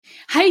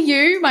Hey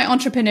you, my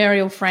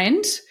entrepreneurial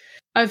friend.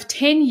 Of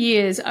 10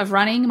 years of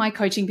running my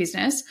coaching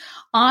business,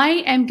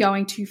 I am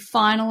going to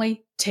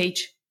finally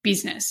teach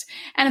business.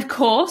 And of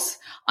course,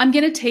 I'm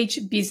going to teach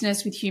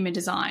business with human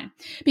design.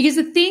 Because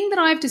the thing that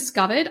I've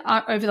discovered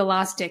over the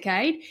last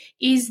decade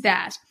is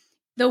that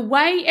the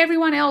way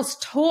everyone else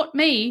taught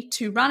me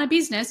to run a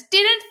business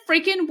didn't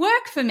freaking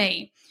work for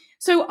me.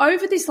 So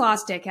over this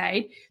last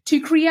decade,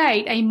 to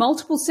create a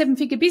multiple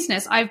seven-figure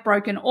business, I've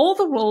broken all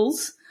the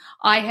rules.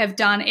 I have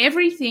done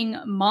everything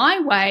my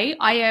way.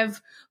 I have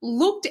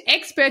looked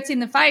experts in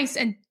the face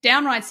and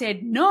downright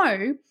said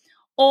no,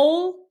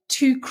 all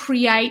to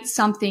create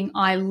something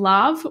I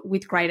love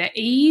with greater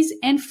ease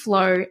and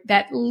flow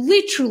that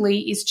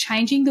literally is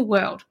changing the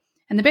world.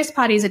 And the best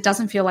part is it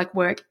doesn't feel like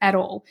work at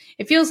all.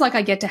 It feels like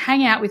I get to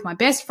hang out with my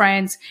best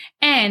friends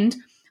and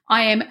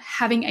I am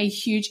having a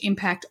huge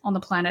impact on the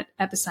planet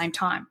at the same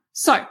time.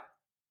 So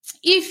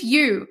if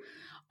you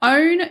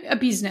own a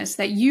business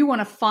that you want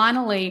to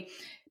finally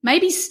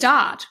maybe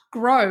start,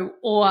 grow,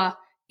 or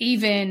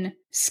even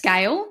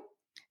scale,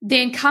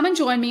 then come and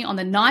join me on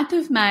the 9th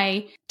of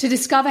May to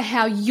discover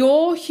how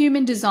your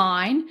human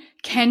design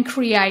can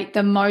create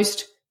the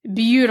most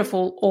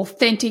beautiful,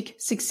 authentic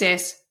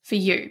success for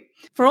you.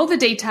 For all the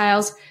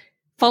details,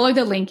 follow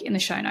the link in the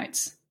show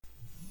notes.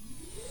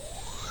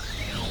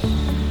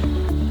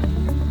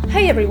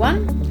 Hey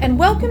everyone, and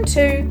welcome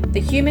to the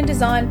Human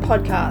Design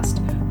Podcast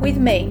with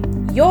me,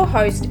 your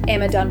host,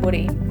 Emma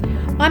Dunwoody.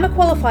 I'm a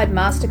qualified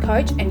master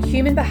coach and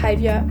human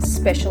behaviour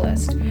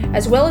specialist,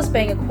 as well as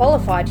being a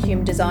qualified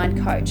human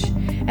design coach.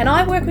 And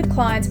I work with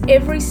clients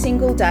every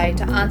single day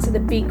to answer the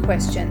big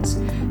questions.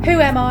 Who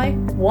am I?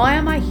 Why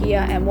am I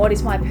here? And what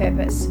is my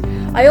purpose?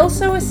 I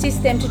also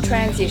assist them to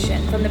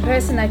transition from the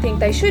person they think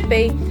they should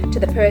be to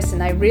the person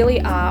they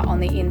really are on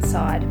the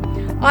inside.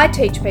 I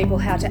teach people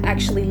how to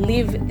actually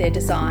live their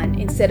design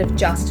instead of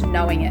just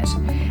knowing it.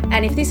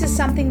 And if this is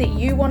something that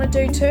you want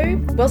to do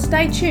too, well,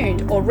 stay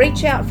tuned or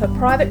reach out for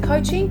private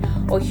coaching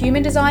or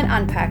Human Design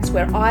Unpacks,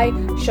 where I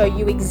show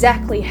you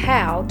exactly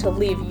how to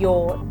live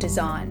your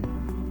design.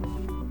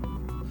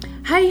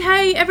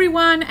 Hey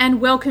everyone,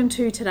 and welcome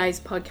to today's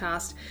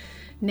podcast.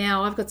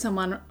 Now, I've got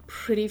someone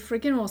pretty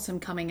freaking awesome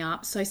coming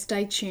up, so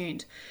stay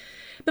tuned.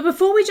 But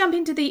before we jump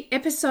into the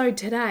episode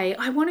today,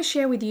 I want to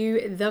share with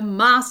you the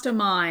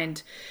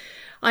mastermind.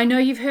 I know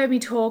you've heard me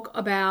talk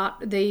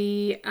about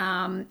the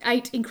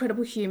 8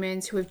 incredible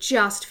humans who have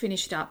just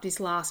finished up this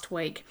last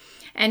week.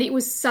 And it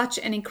was such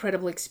an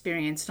incredible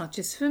experience, not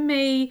just for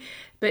me,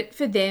 but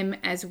for them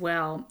as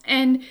well.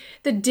 And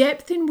the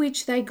depth in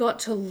which they got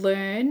to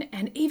learn,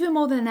 and even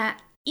more than that,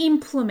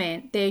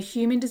 implement their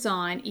human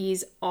design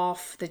is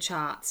off the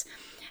charts.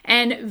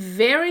 And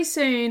very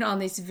soon on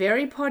this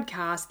very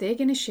podcast, they're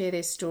going to share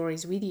their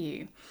stories with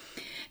you.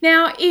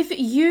 Now, if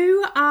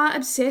you are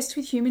obsessed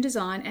with human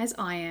design as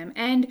I am,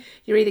 and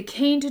you're either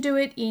keen to do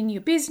it in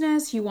your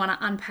business, you want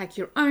to unpack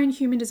your own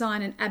human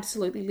design and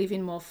absolutely live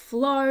in more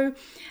flow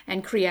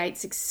and create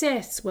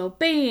success,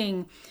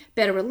 well-being,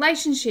 better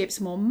relationships,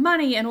 more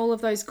money, and all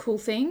of those cool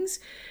things,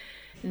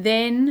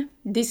 then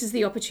this is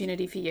the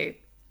opportunity for you.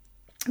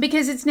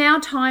 Because it's now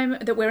time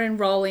that we're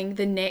enrolling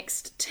the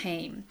next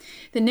team,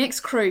 the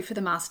next crew for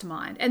the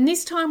mastermind. And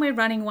this time we're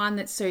running one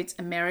that suits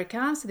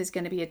America. So there's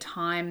going to be a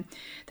time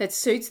that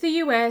suits the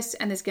US,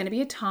 and there's going to be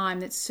a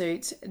time that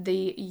suits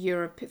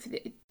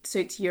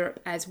Europe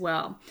as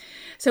well.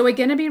 So we're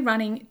going to be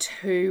running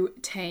 2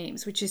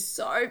 teams, which is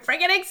so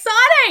freaking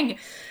exciting.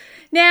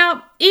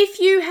 Now, if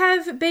you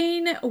have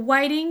been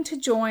waiting to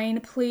join,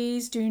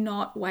 please do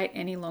not wait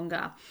any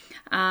longer.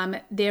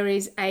 There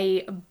is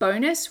a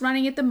bonus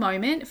running at the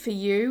moment for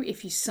you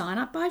if you sign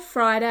up by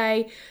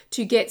Friday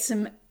to get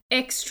some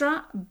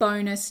extra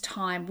bonus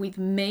time with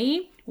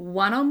me,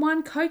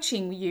 one-on-one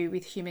coaching you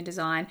with human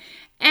design,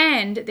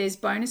 and there's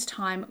bonus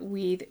time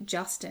with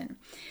Justin.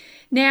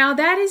 Now,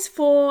 that is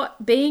for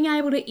being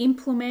able to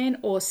implement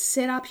or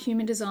set up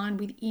human design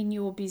within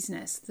your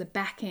business, the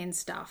back-end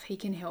stuff. He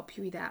can help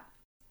you with that.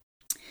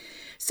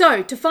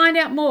 So to find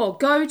out more,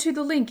 go to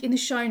the link in the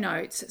show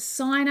notes,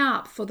 sign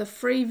up for the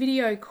free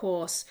video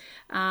course,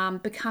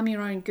 Become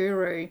Your Own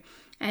Guru,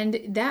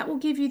 and that will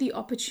give you the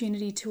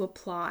opportunity to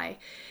apply.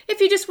 If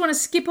you just want to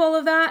skip all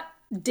of that,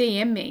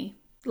 DM me.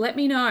 Let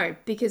me know,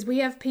 because we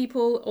have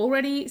people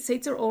already,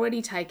 seats are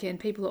already taken,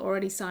 people are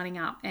already signing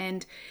up,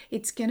 and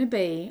it's going to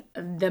be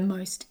the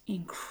most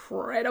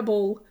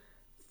incredible,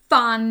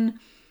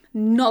 fun,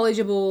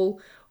 knowledgeable,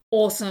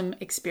 awesome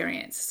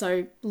experience.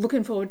 So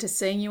looking forward to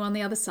seeing you on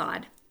the other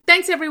side.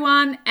 Thanks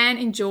everyone, and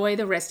enjoy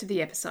the rest of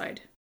the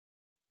episode.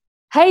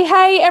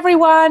 Hey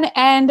everyone,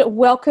 and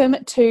welcome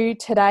to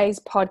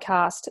today's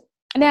podcast.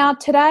 Now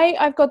today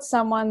I've got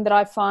someone that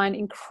I find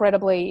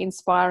incredibly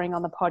inspiring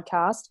on the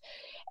podcast,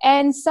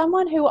 and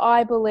someone who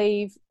I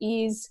believe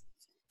is,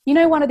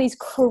 one of these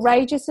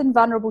courageous and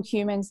vulnerable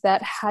humans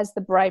that has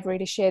the bravery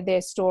to share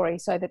their story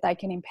so that they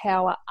can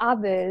empower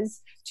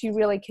others to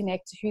really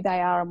connect to who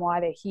they are and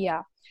why they're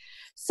here.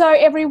 So,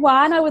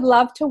 everyone, I would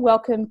love to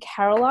welcome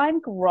Caroline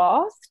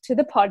Groth to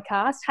the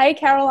podcast. Hey,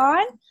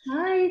 Caroline.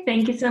 Hi,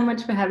 thank you so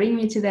much for having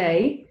me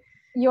today.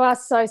 You are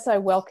so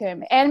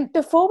welcome. And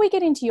before we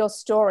get into your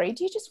story,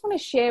 do you just want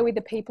to share with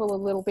the people a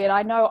little bit?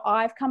 I know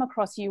I've come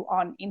across you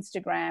on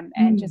Instagram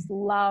and just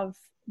love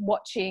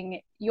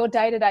watching your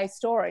day-to-day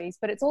stories,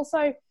 but it's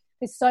also,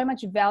 there's so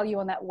much value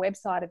on that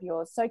website of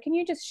yours. So can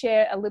you just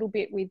share a little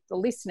bit with the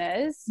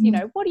listeners,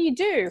 what do you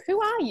do?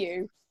 Who are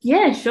you?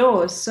 Yeah,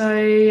 sure.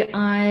 So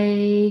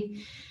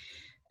I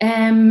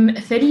am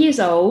 30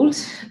 years old.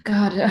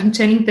 God, I'm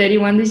turning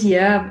 31 this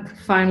year. I've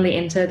finally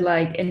entered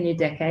like a new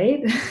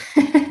decade,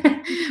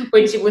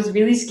 which it was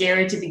really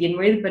scary to begin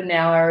with, but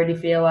now I already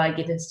feel like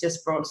it has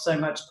just brought so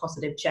much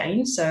positive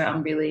change. So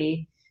I'm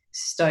really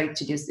stoked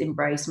to just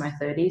embrace my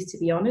 30s, to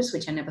be honest,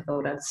 which I never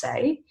thought I'd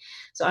say.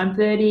 So I'm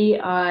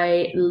 30.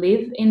 I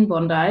live in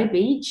Bondi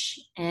Beach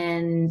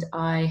and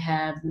I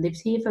have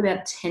lived here for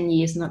about 10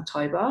 years in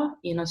October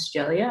in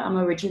Australia. I'm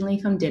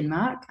originally from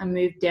Denmark. I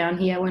moved down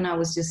here when I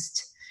was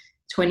just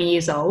 20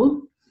 years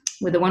old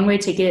with a one-way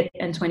ticket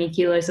and 20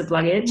 kilos of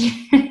luggage.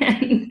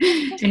 And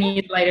 10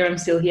 years later, I'm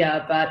still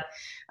here, but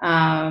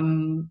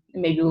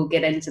maybe we'll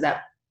get into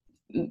that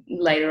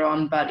later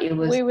on. But it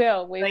was, we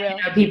will.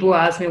 People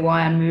ask me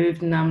why I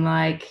moved, and I'm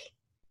like,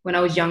 when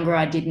I was younger,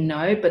 I didn't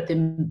know, but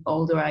the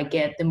older I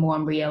get, the more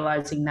I'm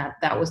realizing that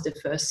that was the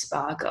first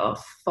spark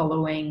of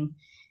following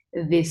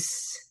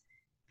this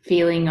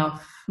feeling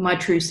of my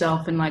true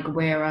self and like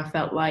where I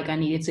felt like I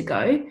needed to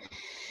go.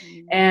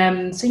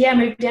 So yeah, I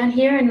moved down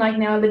here and like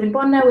now I live in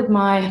Bondi with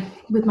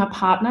my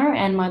partner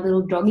and my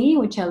little doggy,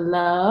 which I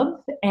love.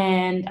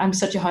 And I'm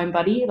such a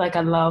homebody. Like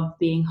I love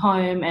being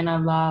home and I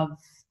love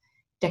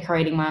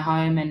decorating my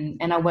home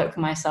and I work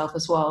for myself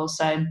as well.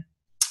 So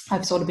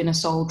I've sort of been a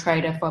sole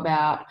trader for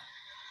about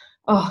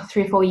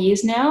 3 or 4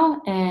 years now.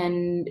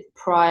 And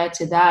prior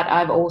to that,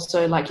 I've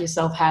also, like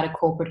yourself, had a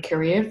corporate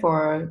career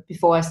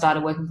before I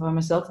started working for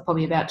myself for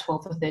probably about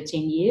 12 or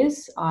 13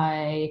 years.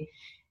 I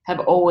have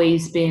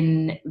always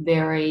been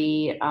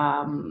very,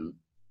 I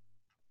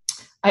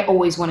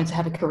always wanted to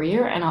have a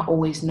career and I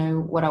always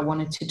knew what I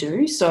wanted to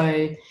do.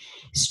 So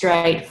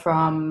straight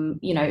from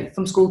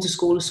school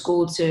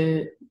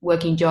to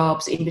working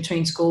jobs in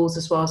between schools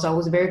as well. So I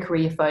was very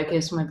career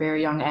focused from a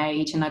very young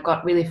age and I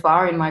got really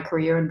far in my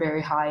career and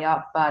very high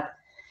up, but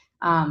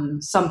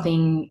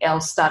something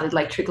else started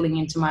like trickling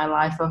into my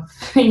life of,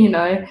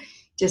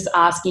 just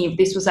asking if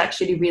this was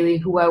actually really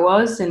who I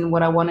was and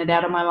what I wanted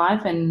out of my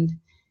life. And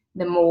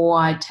the more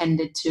I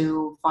tended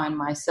to find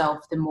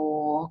myself, the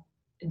more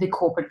the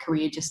corporate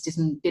career just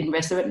didn't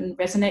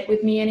resonate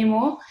with me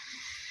anymore.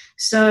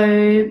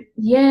 So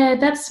yeah,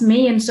 that's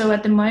me. And so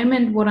at the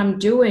moment, what I'm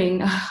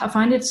doing, I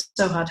find it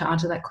so hard to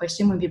answer that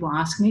question when people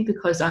ask me,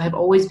 because I have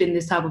always been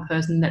this type of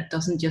person that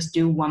doesn't just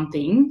do one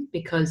thing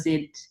because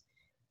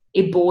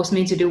it bores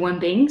me to do one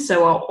thing.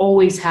 So I'll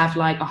always have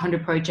like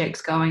 100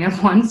 projects going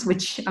at once,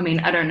 which, I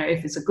mean, I don't know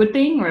if it's a good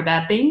thing or a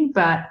bad thing,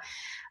 but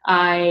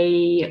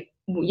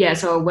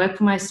so I work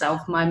for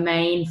myself. My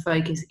main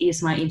focus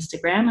is my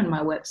Instagram and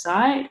my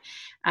website.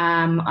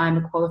 I'm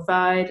a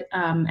qualified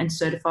and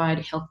certified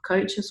health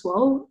coach as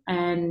well.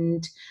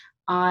 And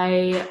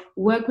I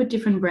work with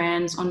different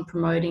brands on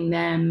promoting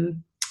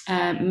them,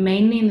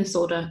 mainly in the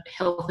sort of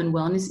health and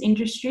wellness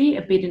industry,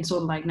 a bit in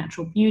sort of like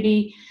natural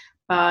beauty.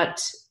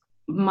 But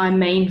my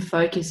main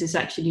focus is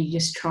actually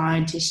just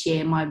trying to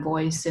share my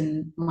voice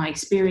and my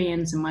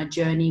experience and my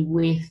journey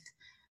with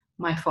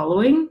my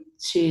following,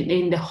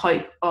 in the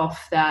hope of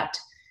that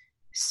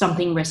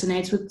something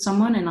resonates with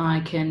someone and I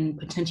can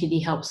potentially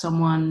help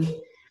someone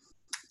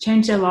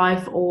change their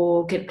life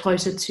or get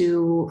closer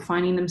to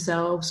finding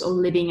themselves or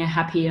living a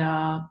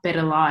happier,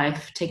 better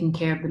life, taking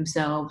care of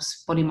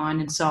themselves, body,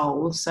 mind, and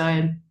soul.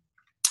 So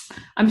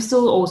I'm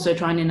still also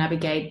trying to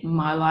navigate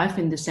my life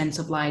in the sense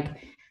of like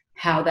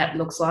how that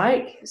looks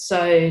like.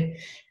 So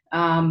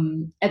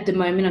at the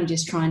moment, I'm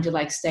just trying to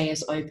like stay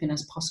as open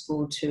as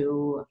possible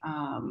to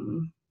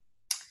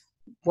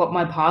what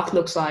my path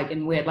looks like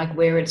and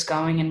where it's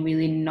going, and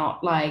really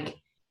not like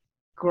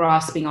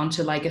grasping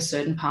onto like a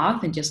certain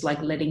path and just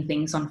like letting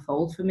things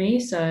unfold for me.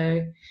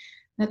 So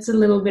that's a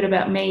little bit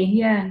about me.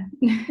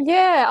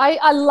 Yeah,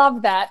 I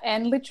love that.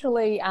 And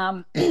literally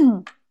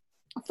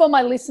for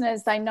my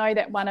listeners, they know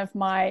that one of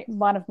my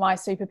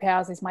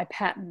superpowers is my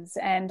patterns,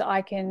 and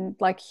I can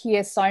like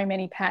hear so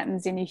many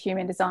patterns in your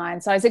human design.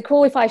 So is it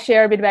cool if I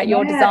share a bit about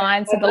your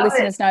design so the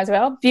listeners know as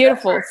well?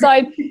 Beautiful.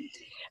 So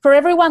for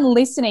everyone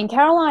listening,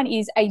 Caroline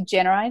is a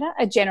generator,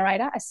 a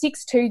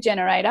 6-2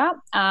 generator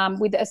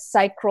with a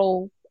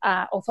sacral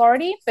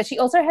authority, but she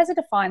also has a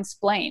defined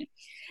spleen.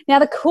 Now,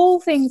 the cool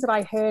things that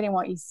I heard in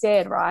what you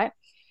said, right?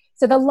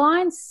 So the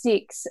line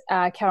 6,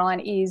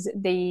 Caroline, is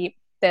the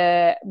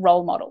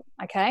role model,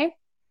 okay?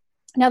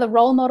 Now, the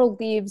role model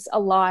lives a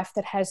life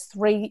that has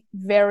 3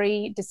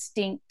 very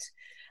distinct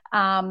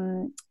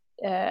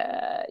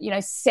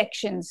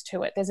sections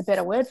to it. There's a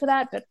better word for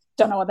that, but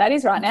don't know what that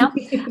is right now.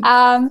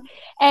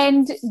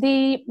 And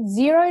the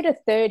 0 to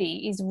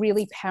 30 is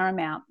really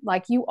paramount.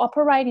 Like, you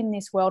operate in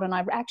this world, and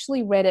I've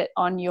actually read it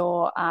on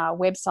your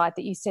website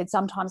that you said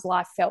sometimes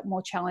life felt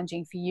more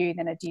challenging for you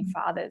than it did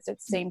for others.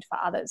 It seemed for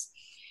others.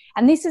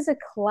 And this is a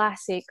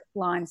classic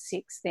line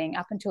 6 thing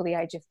up until the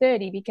age of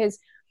 30, because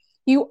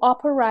you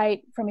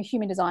operate from a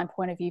human design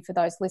point of view. For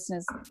those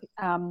listeners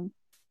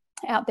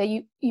out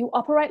there, you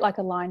operate like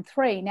a line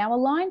 3. Now, a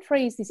line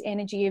 3 is this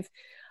energy of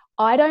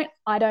I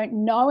don't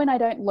know and I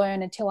don't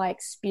learn until I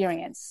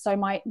experience. So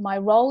my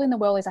role in the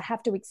world is I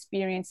have to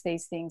experience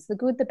these things, the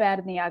good, the bad,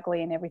 and the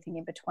ugly, and everything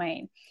in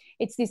between.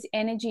 It's this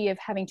energy of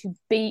having to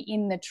be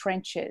in the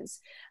trenches.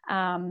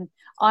 I'm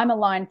a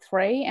line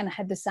 3 and I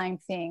had the same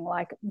thing,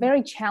 like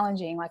very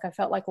challenging. Like, I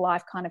felt like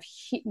life kind of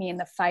hit me in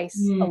the face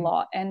a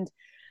lot. And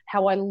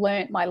how I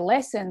learnt my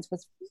lessons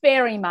was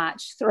very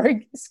much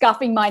through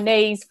scuffing my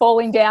knees,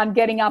 falling down,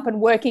 getting up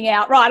and working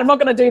out. Right, I'm not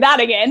going to do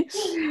that again.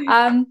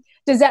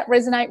 Does that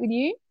resonate with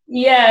you?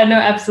 Yeah, no,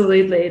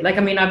 absolutely. Like,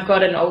 I mean, I've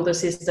got an older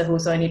sister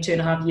who's only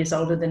 2.5 years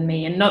older than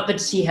me, and not that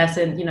she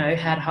hasn't,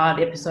 had hard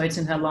episodes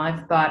in her life,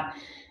 but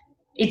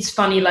it's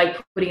funny, like,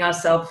 putting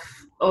ourselves,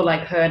 or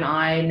like her and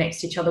I,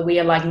 next to each other. We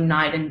are like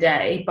night and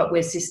day, but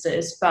we're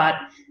sisters, but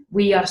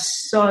we are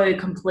so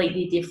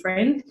completely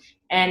different.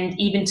 And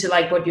even to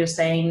like what you're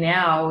saying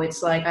now,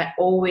 it's like I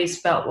always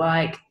felt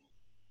like,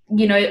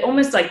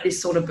 almost like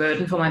this sort of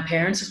burden for my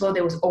parents as well.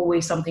 There was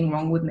always something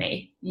wrong with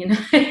me,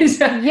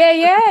 So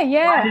Yeah.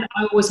 why did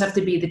I always have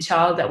to be the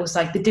child that was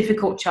like the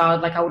difficult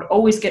child? Like, I would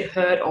always get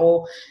hurt,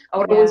 or I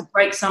would always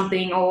break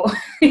something, or,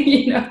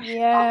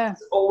 I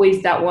was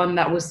always that one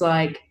that was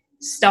like,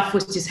 stuff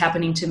was just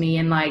happening to me.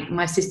 And like,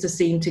 my sister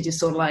seemed to just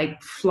sort of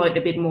like float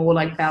a bit more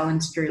like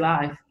balanced through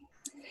life.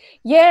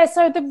 Yeah,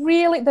 so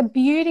the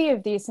beauty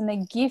of this and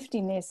the gift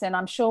in this, and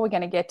I'm sure we're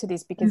going to get to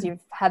this because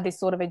you've had this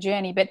sort of a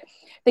journey, but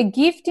the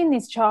gift in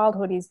this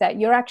childhood is that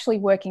you're actually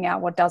working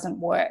out what doesn't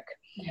work.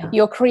 Yeah.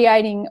 You're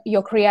creating,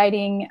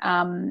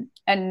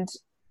 and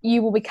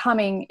you will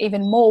becoming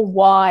even more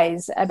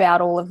wise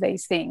about all of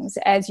these things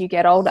as you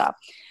get older.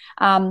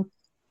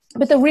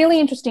 But the really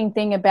interesting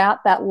thing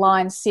about that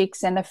line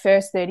 6 and the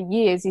first 30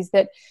 years is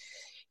that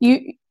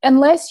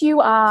unless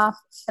you are,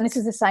 and this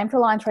is the same for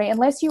line 3,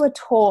 unless you are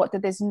taught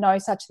that there's no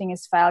such thing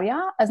as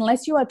failure,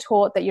 unless you are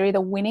taught that you're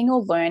either winning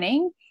or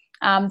learning,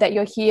 that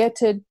you're here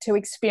to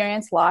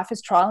experience life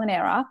as trial and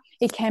error,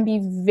 it can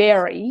be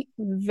very,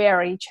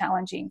 very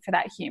challenging for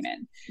that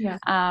human. Yeah.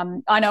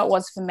 I know it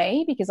was for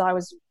me, because I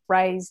was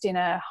raised in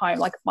a home,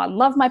 like, I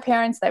love my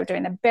parents. They were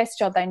doing the best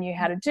job they knew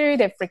how to do.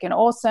 They're freaking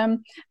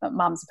awesome. But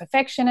mum's a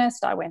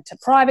perfectionist. I went to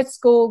private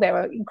school. There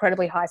were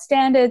incredibly high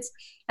standards.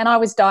 And I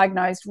was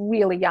diagnosed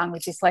really young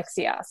with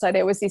dyslexia. So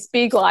there was this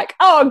big like,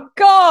 oh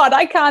God,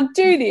 I can't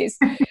do this.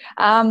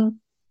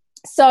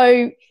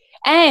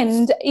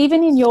 And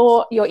even in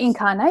your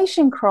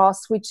incarnation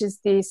cross, which is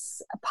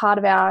this part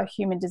of our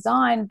human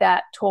design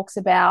that talks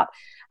about,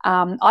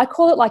 I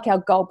call it like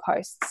our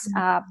goalposts.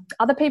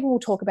 Other people will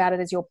talk about it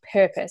as your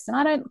purpose, and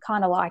I don't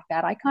kind of like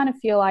that. I kind of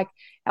feel like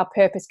our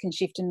purpose can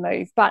shift and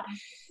move. But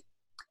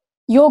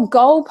your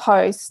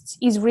goalposts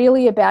is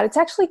really about, it's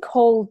actually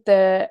called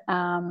the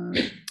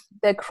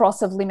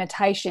cross of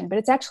limitation, but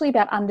it's actually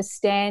about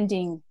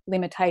understanding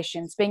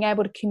limitations, being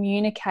able to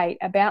communicate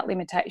about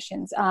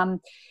limitations.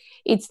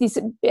 It's this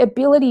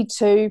ability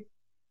to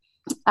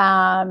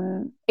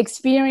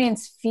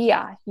experience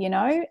fear,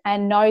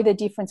 and know the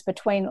difference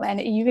between,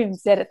 and you've even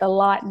said it, the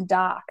light and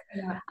dark.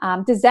 Yeah.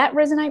 Does that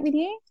resonate with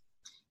you?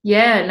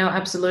 Yeah, no,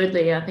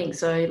 absolutely. I think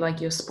so.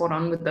 Like, you're spot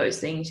on with those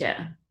things.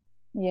 Yeah.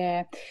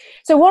 Yeah.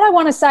 So what I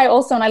want to say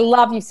also, and I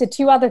love, you said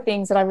 2 other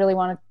things that I really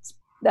want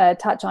to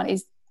touch on,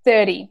 is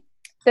 30.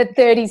 That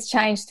 30's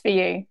changed for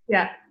you.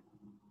 Yeah.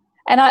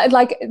 And I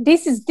like,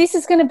 this is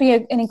going to be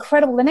an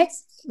incredible, by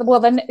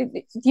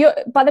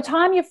the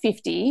time you're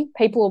 50,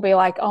 people will be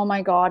like, oh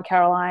my God,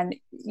 Caroline,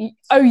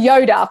 oh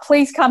Yoda,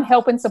 please come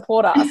help and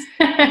support us.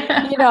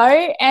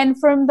 And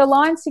from the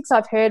line 6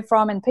 I've heard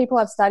from, and people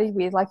I've studied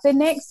with, like the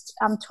next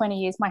 20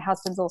 years, my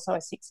husband's also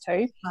a 6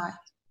 too. Right.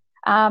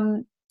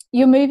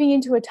 You're moving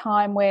into a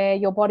time where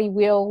your body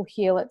will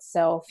heal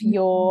itself.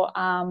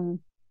 Mm-hmm.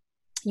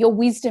 Your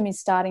wisdom is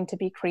starting to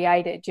be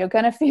created. You're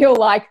going to feel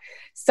like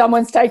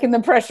someone's taken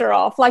the pressure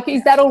off. Like,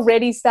 is that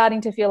already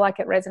starting to feel like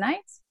it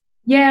resonates?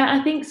 Yeah,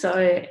 I think so.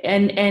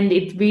 And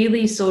it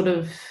really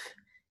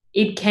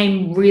it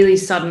came really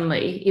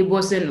suddenly. It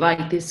wasn't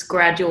like this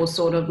gradual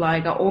sort of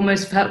like, I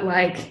almost felt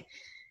like,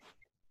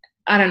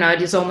 I don't know, I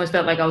just almost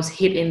felt like I was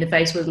hit in the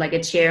face with like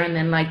a chair, and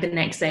then like the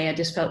next day I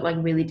just felt like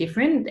really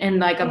different. And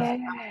like I've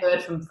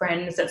heard from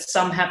friends that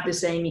some have the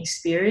same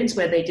experience,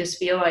 where they just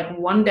feel like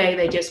one day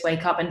they just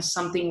wake up and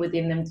something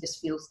within them just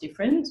feels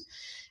different.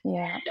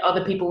 Yeah. And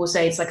other people will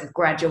say it's like a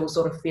gradual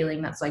sort of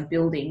feeling that's like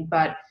building.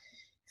 But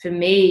for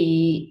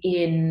me,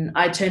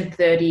 I turned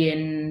 30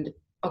 in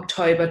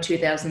October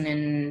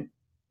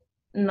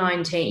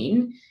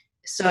 2019.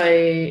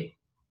 So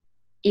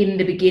in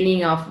the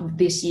beginning of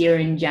this year,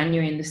 in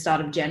the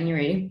start of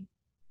January,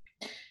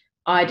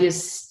 I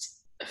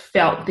just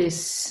felt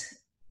this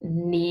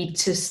need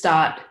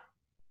to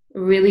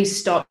really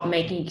stop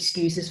making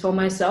excuses for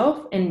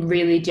myself and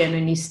really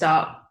genuinely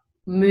start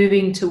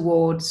moving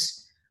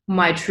towards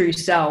my true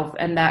self.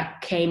 And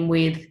that came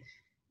with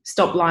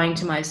stop lying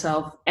to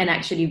myself and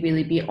actually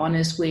really be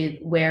honest with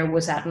where I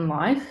was at in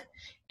life.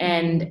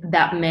 And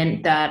that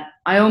meant that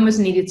I almost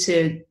needed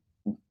to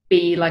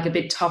be like a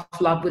bit tough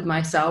love with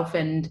myself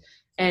and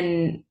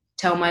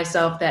tell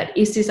myself that,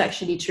 is this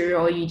actually true,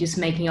 or are you just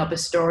making up a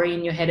story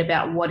in your head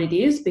about what it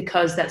is,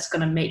 because that's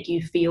going to make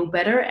you feel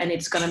better and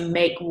it's going to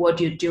make what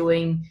you're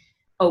doing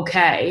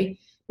okay.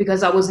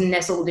 Because I was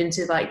nestled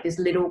into like this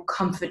little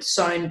comfort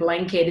zone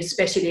blanket,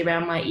 especially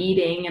around my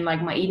eating and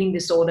like my eating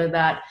disorder,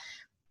 that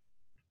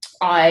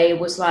I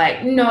was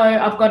like, no,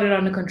 I've got it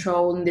under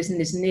control and this and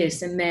this and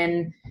this. And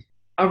then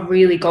I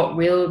really got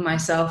real with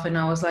myself and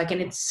I was like,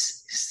 and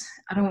it's,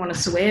 I don't want to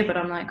swear, but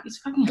I'm like, it's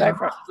fucking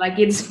hard. Like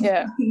it's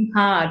fucking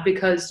hard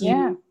because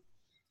you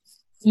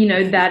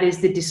know, that is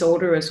the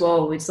disorder as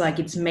well. It's like,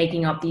 it's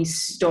making up these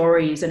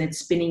stories and it's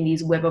spinning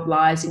these web of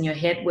lies in your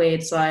head where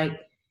it's like,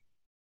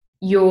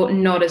 you're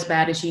not as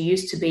bad as you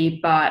used to be,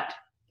 but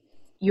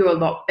you're a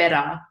lot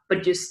better,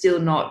 but you're still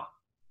not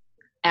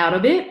out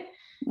of it.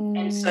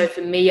 And so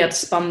for me, I'd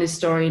spun this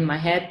story in my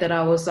head that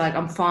I was like,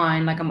 I'm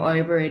fine, like I'm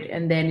over it.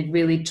 And then it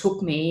really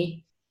took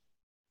me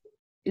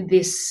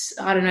this,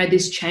 I don't know,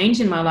 this change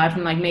in my life,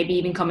 and like maybe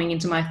even coming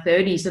into my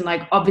 30s, and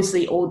like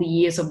obviously all the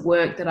years of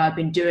work that I've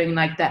been doing,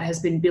 like that has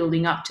been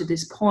building up to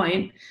this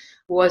point,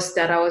 was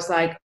that I was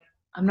like,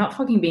 I'm not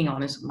fucking being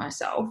honest with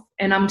myself,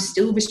 and I'm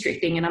still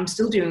restricting and I'm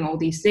still doing all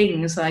these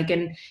things. Like,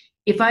 and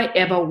if I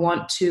ever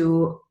want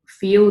to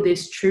feel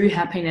this true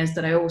happiness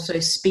that I also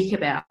speak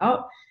about,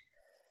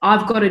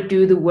 I've got to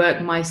do the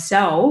work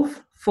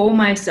myself, for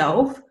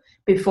myself,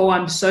 before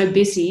I'm so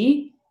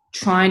busy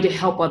trying to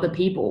help other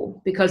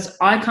people, because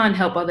I can't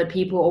help other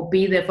people or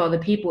be there for other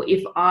people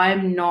if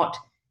I'm not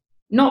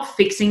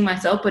fixing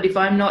myself, but if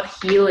I'm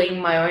not healing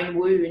my own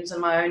wounds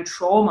and my own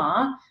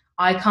trauma.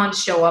 I can't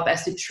show up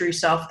as the true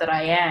self that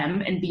I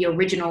am and be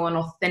original and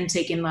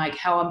authentic in like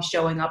how I'm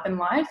showing up in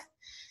life.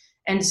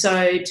 And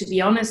so, to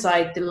be honest,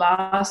 like the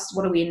last,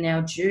 what are we in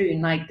now,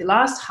 June, like the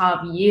last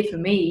half year for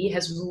me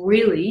has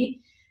really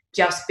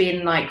just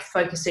been like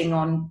focusing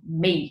on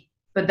me.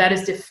 But that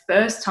is the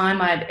first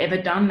time I've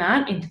ever done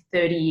that in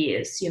 30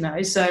 years, you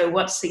know. So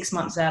what's 6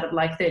 months out of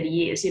like 30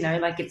 years, you know,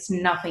 like it's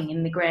nothing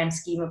in the grand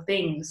scheme of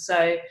things.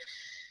 So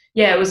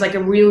yeah, it was like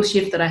a real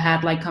shift that I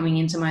had like coming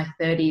into my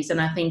 30s.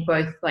 And I think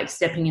both like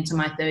stepping into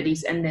my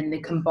 30s and then the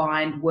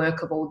combined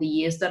work of all the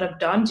years that I've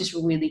done just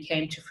really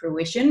came to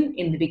fruition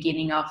in the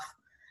beginning of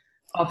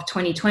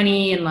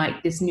 2020 and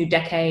like this new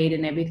decade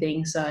and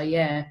everything. So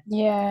yeah.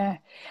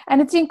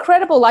 And it's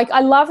incredible. Like,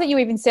 I love that you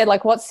even said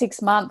like, what's 6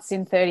 months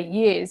in 30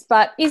 years,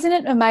 but isn't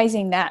it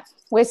amazing that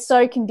we're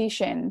so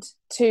conditioned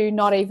to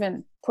not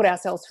even put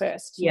ourselves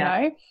first, you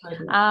know?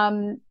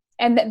 Totally.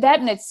 And that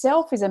in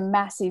itself is a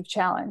massive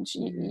challenge,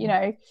 you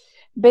know,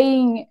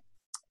 being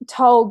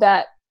told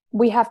that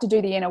we have to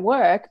do the inner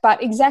work,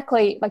 but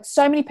exactly like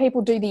so many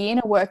people do the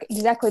inner work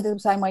exactly the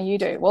same way you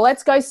do. Well,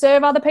 let's go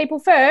serve other people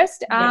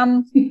first.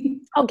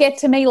 I'll get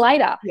to me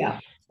later.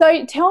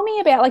 So tell me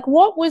about like,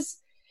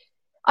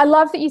 I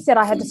love that you said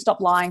I had to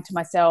stop lying to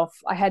myself.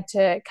 I had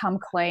to come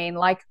clean.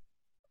 Like,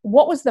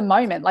 what was the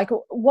moment? Like,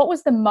 what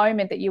was the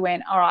moment that you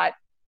went, all right,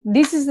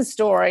 this is the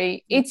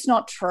story. It's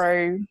not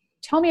true.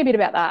 Tell me a bit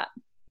about that.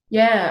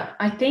 Yeah,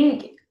 I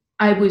think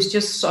I was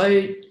just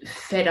so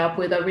fed up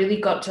with, I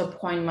really got to a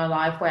point in my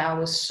life where I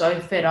was so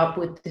fed up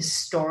with this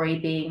story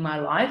being my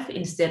life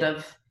instead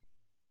of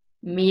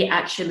me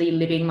actually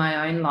living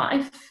my own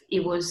life.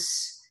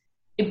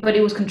 But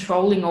it was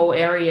controlling all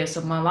areas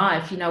of my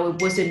life. You know,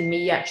 it wasn't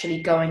me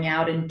actually going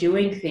out and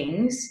doing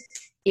things.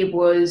 It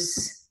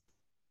was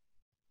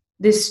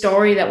this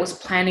story that was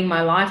planning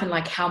my life and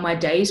like how my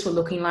days were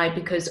looking like,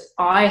 because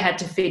I had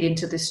to fit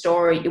into the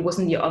story. It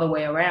wasn't the other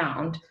way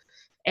around.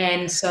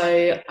 And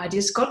so I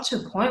just got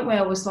to a point where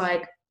I was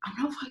like,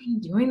 I'm not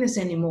fucking doing this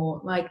anymore.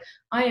 Like,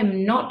 I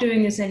am not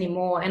doing this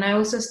anymore. And I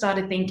also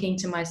started thinking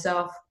to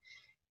myself,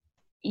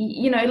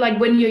 you know, like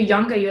when you're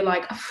younger, you're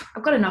like,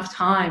 I've got enough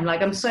time.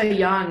 Like, I'm so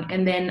young.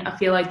 And then I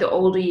feel like the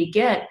older you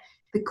get,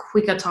 the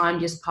quicker time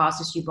just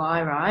passes you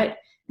by, right?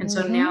 And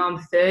so now I'm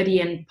 30,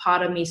 and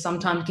part of me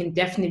sometimes can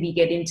definitely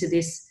get into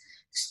this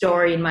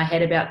story in my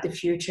head about the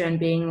future and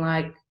being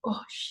like,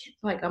 oh shit,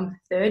 like I'm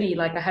 30,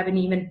 like I haven't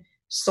even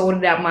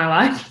sorted out my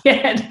life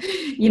yet.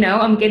 You know,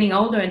 I'm getting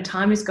older and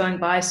time is going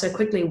by so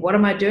quickly. What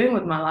am I doing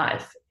with my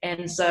life?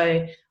 And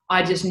so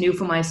I just knew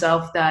for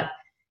myself that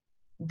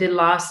the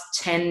last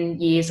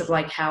 10 years of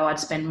like how I'd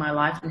spend my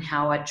life and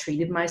how I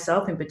treated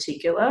myself in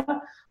particular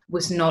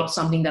was not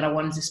something that I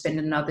wanted to spend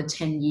another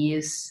 10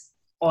 years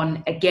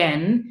on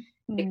again.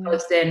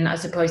 Because then I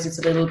suppose it's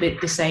a little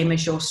bit the same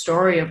as your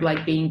story of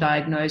like being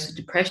diagnosed with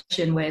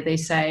depression, where they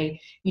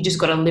say you just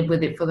got to live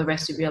with it for the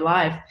rest of your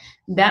life.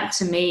 That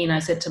to me, and I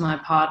said to my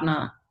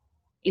partner,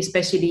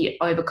 especially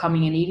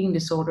overcoming an eating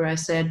disorder, I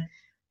said,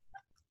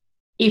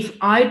 if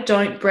I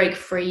don't break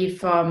free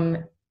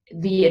from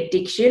the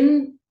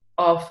addiction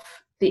of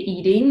the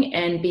eating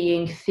and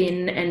being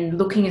thin and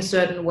looking a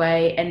certain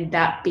way and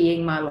that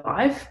being my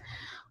life,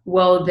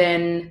 well,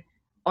 then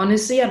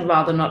honestly, I'd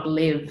rather not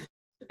live.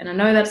 And I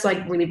know that's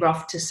like really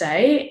rough to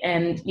say.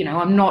 And,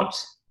 I'm not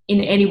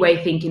in any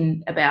way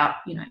thinking about,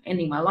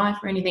 ending my life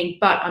or anything,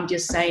 but I'm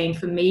just saying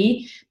for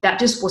me, that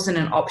just wasn't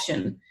an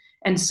option.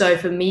 And so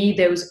for me,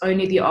 there was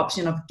only the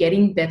option of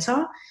getting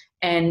better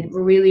and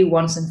really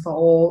once and for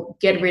all,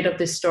 get rid of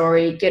this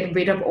story, get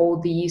rid of all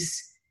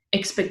these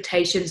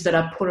expectations that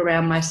I put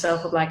around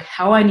myself of like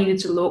how I needed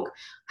to look,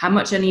 how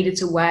much I needed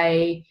to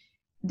weigh,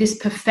 this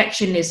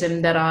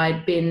perfectionism that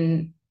I'd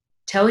been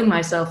telling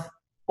myself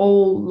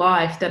all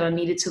life that I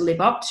needed to live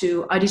up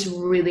to. I just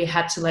really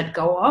had to let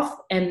go of,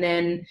 and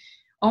then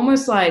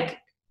almost like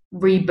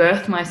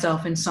rebirth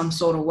myself in some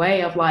sort of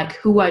way of like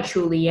who I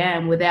truly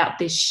am without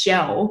this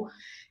shell,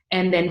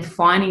 and then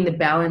finding the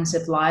balance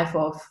of life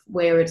of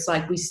where it's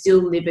like we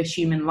still live a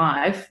human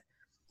life.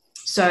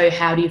 So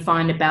how do you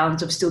find a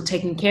balance of still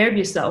taking care of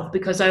yourself?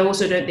 Because I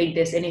also don't think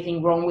there's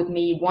anything wrong with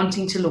me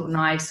wanting to look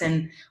nice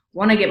and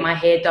want to get my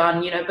hair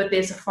done, but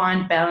there's a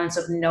fine balance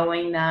of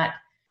knowing that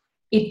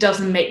it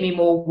doesn't make me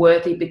more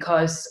worthy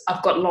because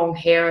I've got long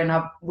hair and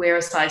I wear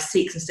a size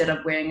 6 instead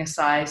of wearing a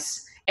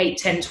size 8,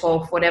 10,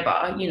 12,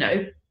 whatever,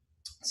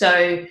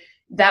 So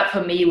that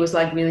for me was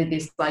like really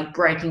this like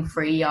breaking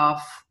free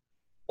of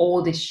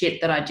all this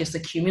shit that I just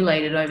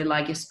accumulated over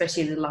like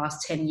especially the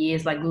last 10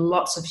 years, like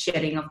lots of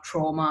shedding of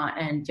trauma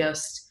and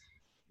just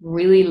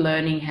really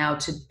learning how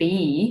to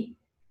be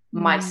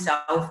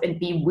myself and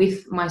be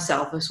with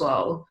myself as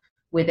well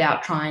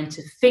without trying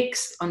to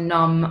fix or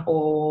numb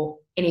or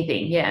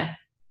anything.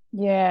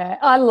 Yeah,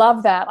 I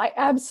love that. I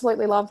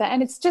absolutely love that.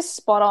 And it's just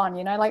spot on,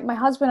 like my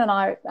husband and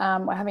I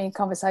were having a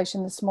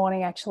conversation this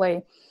morning,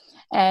 actually.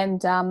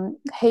 And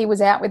he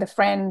was out with a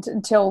friend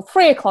until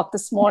 3:00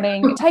 this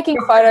morning, taking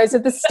photos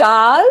of the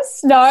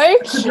stars. No,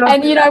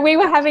 and we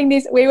were having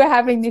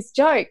this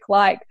joke,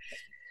 like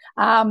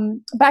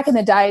back in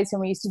the days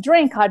when we used to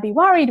drink, I'd be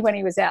worried when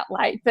he was out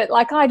late. But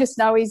like I just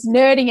know he's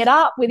nerding it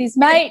up with his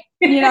mate,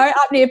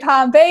 up near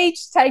Palm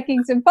Beach,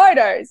 taking some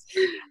photos.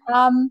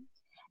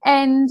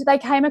 And they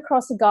came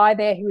across a guy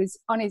there who was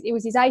it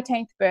was his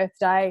 18th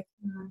birthday,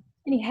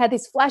 and he had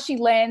this flashy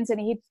lens, and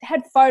he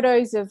had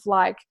photos of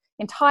like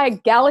entire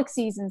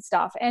galaxies and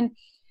stuff. And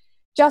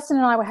Justin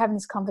and I were having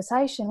this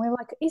conversation. We were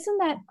like, isn't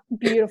that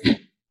beautiful?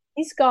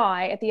 This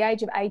guy at the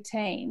age of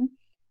 18,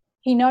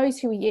 he knows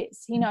who he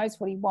is. He knows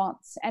what he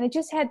wants. And it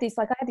just had this,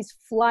 like I had this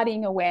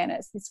flooding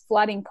awareness, this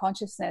flooding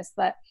consciousness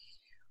that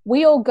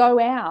we all go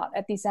out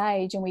at this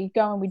age and we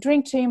go and we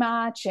drink too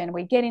much and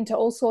we get into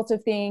all sorts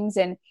of things.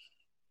 And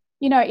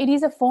it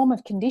is a form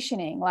of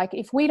conditioning. Like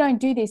if we don't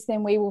do this,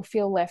 then we will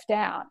feel left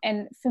out.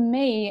 And for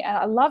me,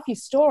 I love your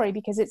story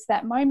because it's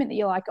that moment that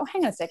you're like, oh,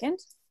 hang on a second.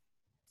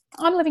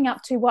 I'm living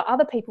up to what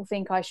other people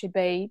think I should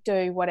be,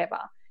 do, whatever.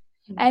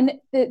 Mm-hmm. And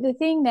the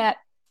thing that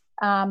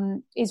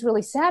is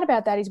really sad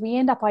about that is we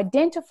end up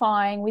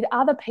identifying with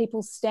other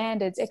people's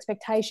standards,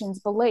 expectations,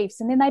 beliefs,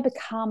 and then they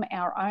become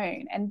our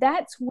own. And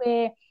that's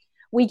where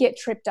we get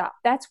tripped up.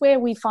 That's where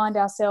we find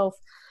ourselves,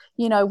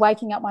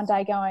 waking up one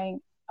day going,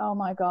 oh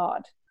my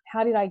God,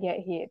 how did I get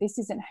here? This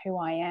isn't who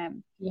I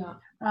am. Yeah.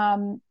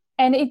 And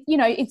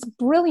it's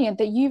brilliant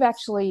that you've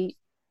actually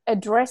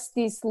addressed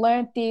this,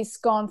 learned this,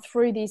 gone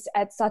through this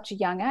at such a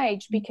young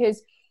age,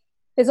 because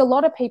there's a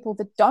lot of people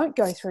that don't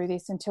go through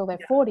this until they're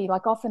 40.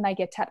 Like often they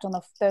get tapped on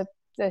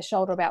the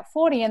shoulder about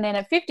 40, and then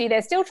at 50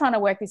 they're still trying to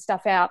work this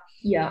stuff out.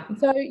 Yeah.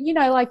 So,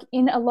 like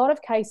in a lot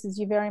of cases,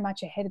 you're very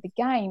much ahead of the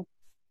game.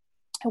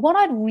 And what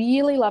I'd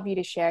really love you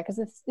to share,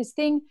 because this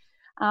thing,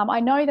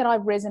 I know that I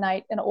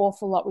resonate an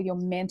awful lot with your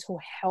mental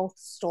health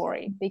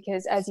story,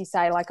 because as you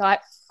say, like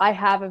I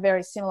have a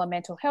very similar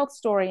mental health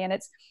story, and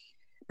it's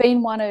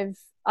been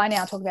I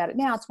now talk about it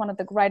now, it's one of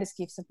the greatest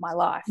gifts of my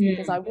life,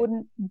 because I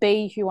wouldn't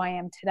be who I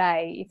am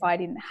today if I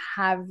didn't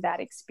have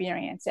that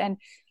experience. And,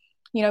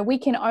 we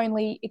can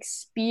only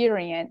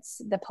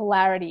experience the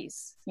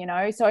polarities,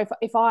 so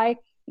if I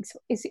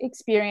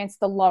experience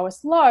the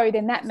lowest low,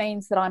 then that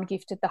means that I'm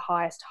gifted the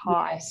highest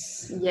high.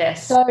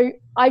 Yes. So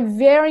I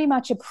very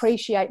much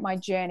appreciate my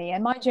journey,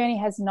 and my journey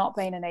has not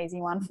been an easy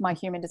one for my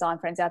human design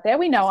friends out there.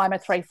 We know I'm a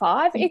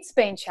 3/5. It's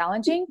been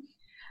challenging,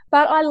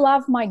 but I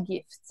love my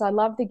gifts. I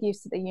love the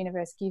gifts that the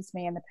universe gives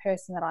me and the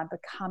person that I'm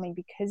becoming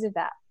because of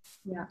that.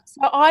 Yeah.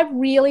 So I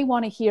really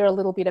want to hear a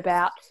little bit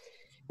about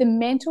the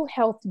mental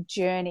health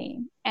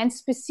journey, and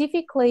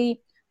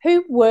specifically,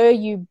 who were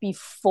you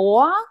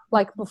before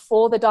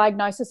the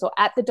diagnosis or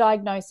at the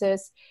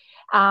diagnosis,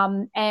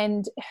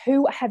 and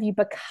who have you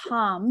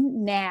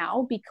become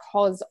now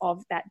because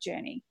of that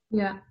journey?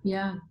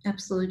 Yeah,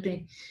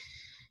 absolutely.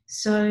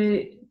 So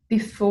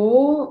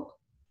before,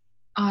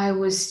 I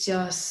was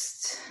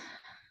just,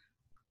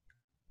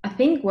 I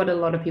think what a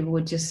lot of people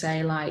would just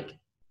say, like,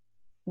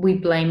 we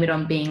blame it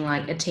on being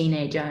like a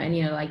teenager and,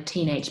 like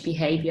teenage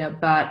behavior.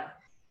 But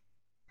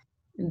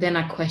then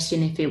I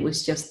question if it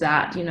was just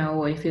that,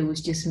 or if it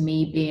was just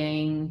me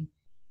being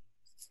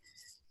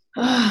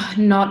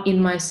not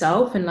in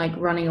myself and like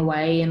running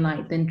away and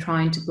like then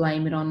trying to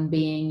blame it on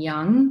being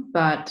young.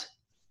 But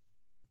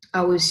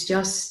I was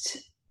just,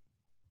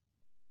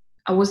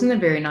 I wasn't a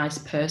very nice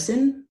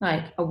person.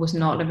 Like, I was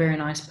not a very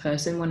nice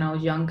person when I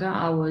was younger.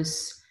 I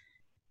was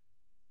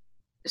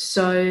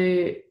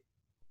so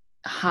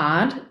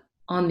hard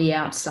on the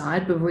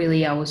outside, but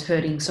really I was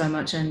hurting so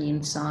much on the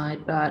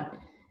inside. But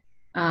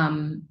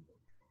um,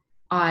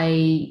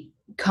 I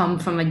come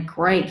from a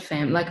great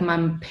family. Like,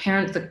 my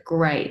parents are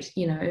great,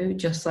 you know,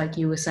 just like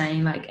you were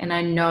saying. Like, and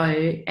I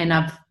know, and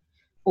I've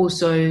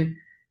also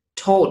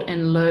taught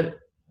and learned,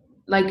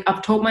 like,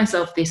 I've taught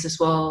myself this as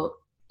well,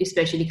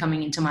 especially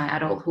coming into my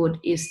adulthood,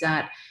 is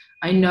that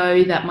I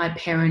know that my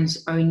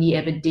parents only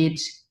ever did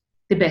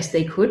the best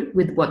they could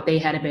with what they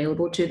had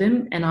available to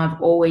them. And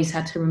I've always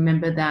had to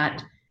remember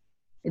that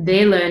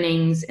their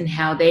learnings and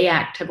how they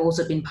act have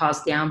also been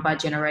passed down by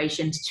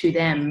generations to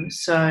them.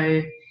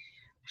 So,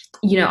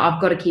 you know,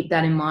 I've got to keep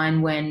that in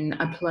mind when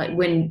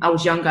when I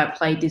was younger. I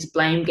played this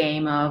blame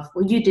game of,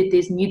 well, you did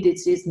this and you did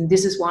this, and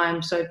this is why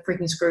I'm so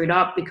freaking screwed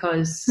up,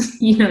 because,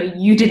 you know,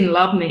 you didn't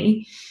love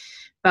me.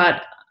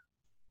 But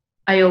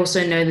I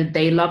also know that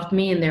they loved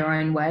me in their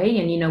own way.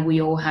 And, you know,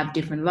 we all have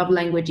different love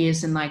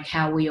languages, and like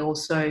how we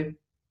also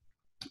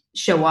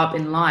show up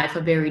in life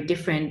are very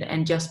different.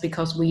 And just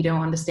because we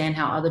don't understand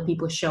how other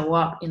people show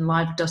up in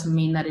life doesn't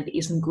mean that it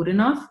isn't good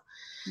enough.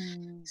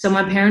 So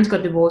my parents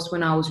got divorced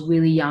when I was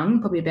really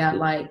young, probably about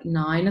like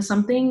 9 or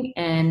something.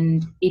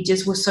 And it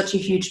just was such a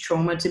huge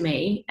trauma to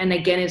me. And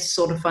again, it's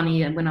sort of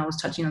funny when I was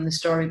touching on the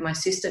story with my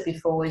sister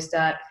before, is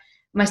that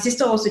my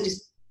sister also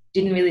just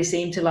didn't really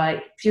seem to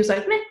like, she was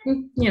like, meh,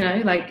 you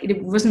know, like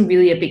it wasn't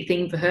really a big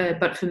thing for her.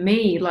 But for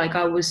me, like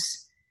I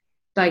was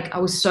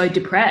so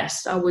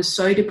depressed. I was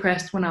so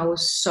depressed when I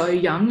was so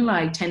young,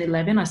 like 10,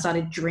 11. I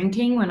started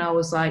drinking when I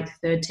was like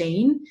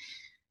 13.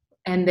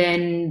 And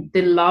then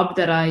the love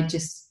that I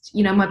just,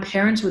 you know, my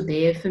parents were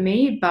there for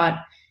me, but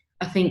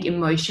I think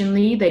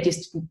emotionally they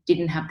just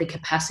didn't have the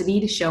capacity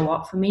to show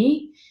up for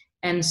me.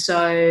 And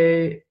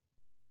so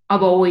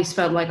I've always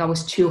felt like I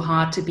was too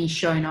hard to be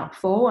shown up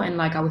for, and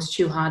like I was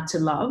too hard to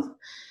love.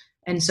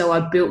 And so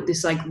I built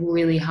this like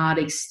really hard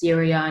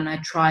exterior, and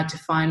I tried to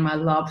find my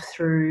love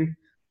through,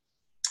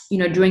 you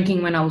know,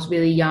 drinking when I was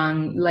really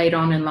young. Later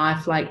on in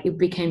life, like it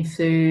became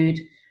food.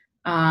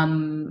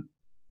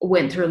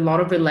 Went through a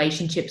lot of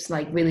relationships,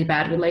 like really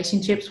bad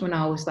relationships when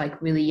I was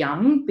like really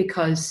young,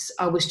 because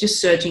I was just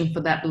searching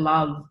for that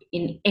love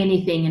in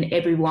anything and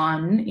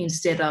everyone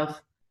instead of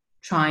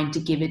trying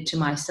to give it to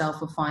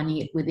myself or finding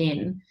it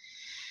within.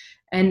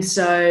 And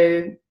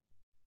so,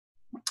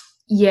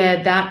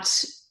 yeah,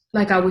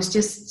 like I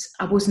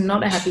was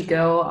not a happy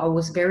girl. I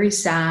was very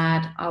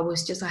sad. I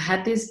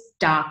had this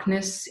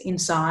darkness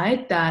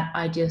inside that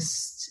I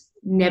just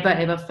never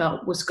ever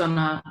felt was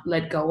gonna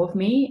let go of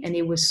me. And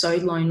it was so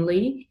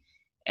lonely.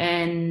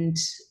 And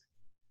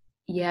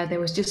yeah, there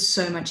was just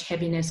so much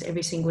heaviness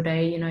every single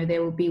day. You know,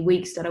 there would be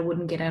weeks that I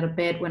wouldn't get out of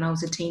bed when I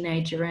was a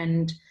teenager.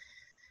 And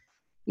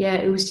yeah,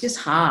 it was just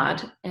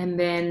hard. And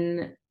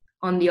then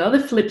on the other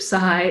flip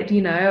side,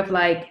 you know, of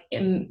like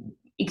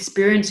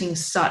experiencing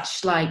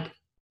such like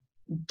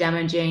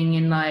damaging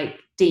and like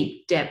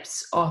deep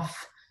depths of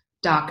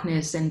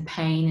darkness and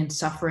pain and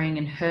suffering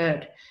and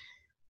hurt.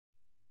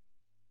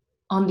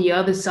 On the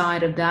other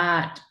side of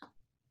that,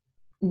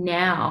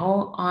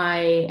 now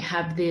I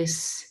have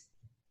this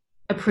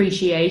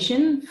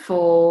appreciation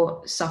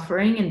for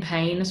suffering and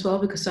pain as well,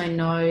 because I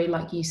know,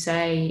 like you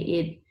say,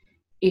 it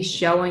is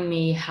showing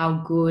me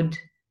how good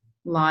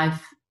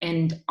life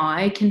and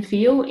I can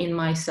feel in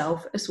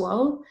myself as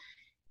well.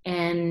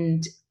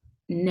 And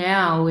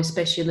now,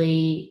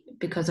 especially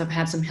because I've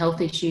had some health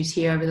issues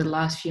here over the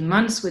last few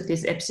months with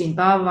this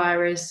Epstein-Barr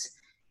virus,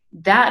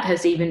 that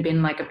has even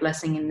been like a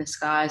blessing in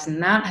disguise.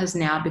 And that has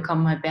now become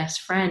my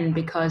best friend,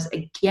 because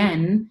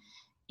again,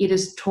 it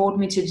has taught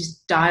me to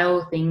just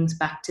dial things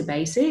back to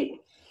basic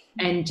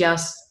and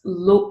just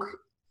look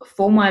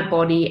for my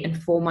body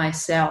and for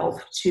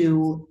myself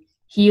to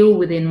heal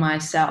within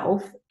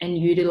myself, and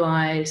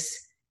utilize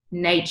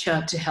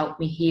nature to help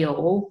me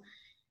heal,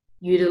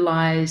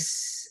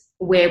 utilize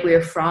where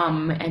we're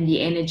from and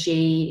the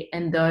energy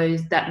and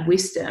that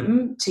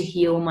wisdom to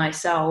heal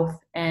myself.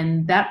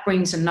 And that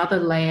brings another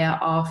layer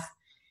of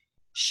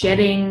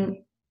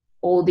shedding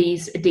all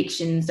these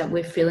addictions that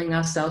we're filling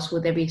ourselves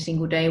with every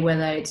single day,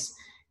 whether it's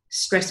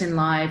stress in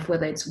life,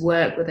 whether it's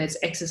work, whether it's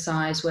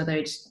exercise, whether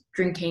it's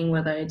drinking,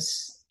 whether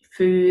it's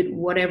food,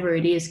 whatever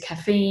it is,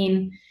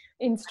 caffeine,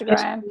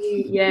 Instagram.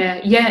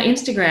 Yeah,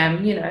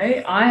 Instagram, you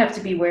know, I have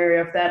to be wary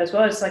of that as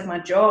well. It's like my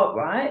job,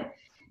 right?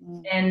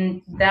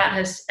 And that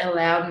has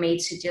allowed me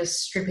to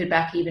just strip it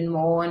back even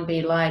more and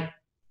be like,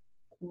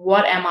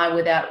 what am I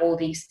without all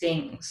these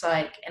things?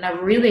 Like, and I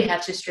really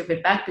had to strip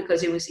it back,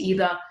 because it was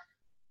either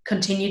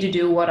continue to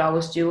do what I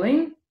was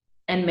doing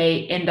and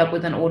may end up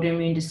with an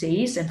autoimmune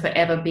disease and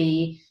forever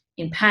be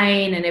in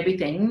pain and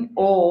everything,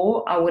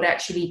 or I would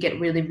actually get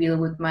really real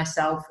with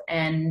myself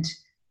and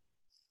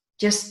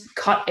just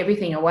cut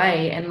everything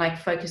away and like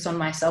focus on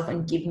myself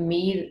and give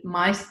me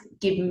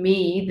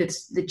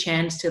the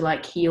chance to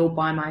like heal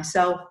by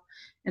myself.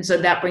 And so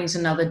that brings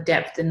another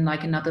depth and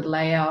like another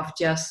layer of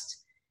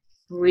just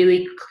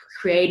really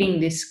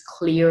creating this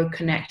clear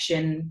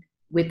connection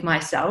with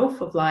myself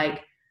of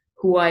like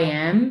who I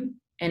am,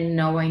 and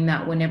knowing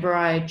that whenever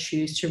I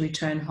choose to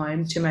return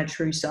home to my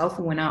true self,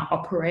 and when I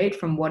operate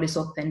from what is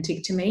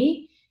authentic to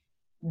me,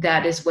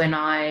 that is when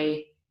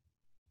I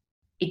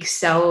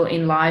excel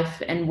in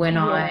life, and when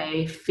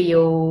I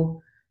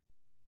feel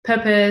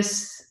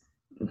purpose,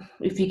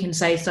 if you can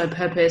say so,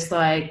 purpose,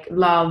 like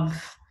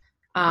love,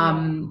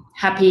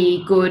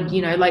 happy, good,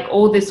 you know, like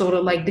all this sort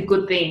of like the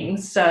good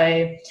things.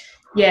 So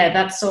yeah,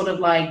 that's sort of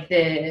like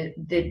the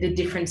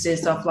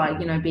differences of like,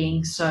 you know,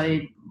 being so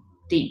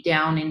deep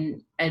down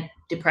in a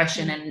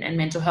depression and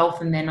mental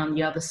health, and then on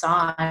the other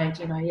side,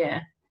 you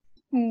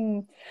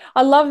know.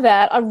 I love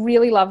that. I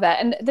really love that.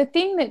 And the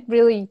thing that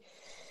really,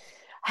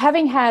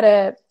 having had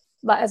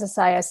as I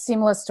say, a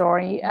similar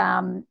story,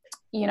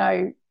 you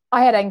know,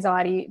 I had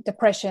anxiety,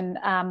 depression,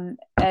 and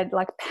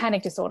like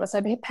panic disorder.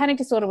 So panic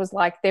disorder was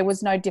like, there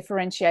was no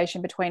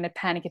differentiation between a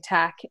panic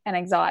attack and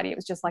anxiety. It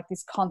was just like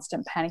this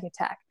constant panic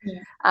attack.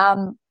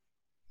 And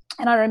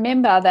I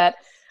remember that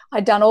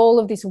I'd done all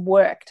of this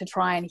work to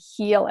try and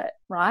heal it,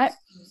 right?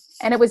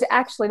 And it was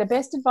actually the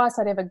best advice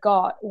I'd ever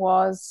got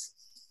was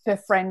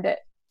befriend it.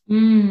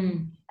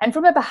 And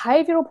from a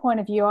behavioral point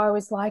of view, I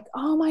was like,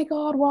 oh my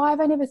God, why have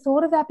I never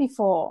thought of that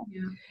before?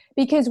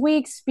 Because we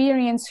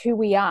experience who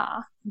we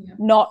are,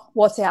 not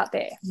what's out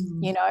there,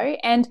 you know?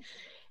 And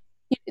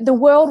the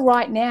world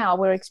right now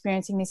we're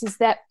experiencing this is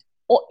that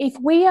if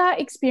we are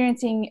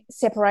experiencing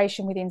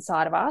separation within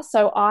inside of us,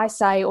 so I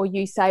say or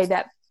you say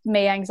that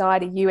me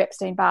anxiety, you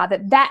Epstein-Barr,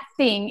 that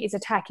thing is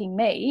attacking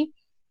me.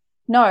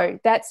 No,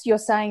 you're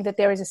saying that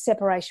there is a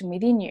separation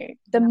within you.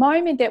 The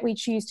moment that we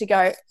choose to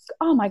go,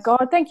 oh my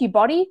God, thank you,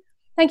 body.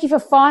 Thank you for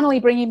finally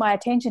bringing my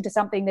attention to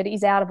something that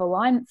is out of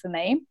alignment for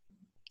me,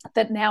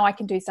 that now I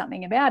can do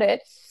something about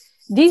it.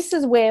 This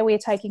is where we're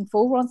taking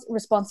full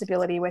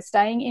responsibility. We're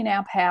staying in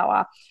our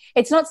power.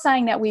 It's not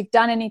saying that we've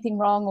done anything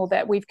wrong or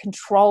that we've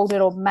controlled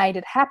it or made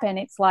it happen.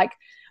 It's like,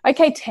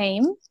 okay,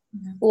 team,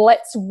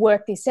 let's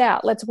work this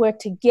out. Let's work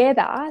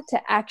together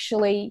to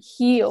actually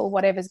heal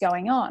whatever's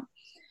going on.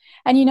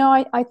 And, you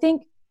know, I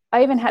think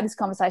I even had this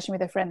conversation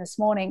with a friend this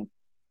morning.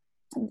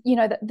 You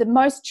know, the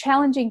most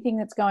challenging thing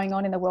that's going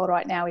on in the world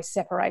right now is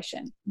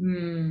separation.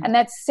 And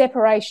that's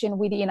separation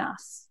within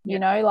us, you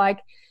know, like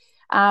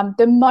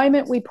the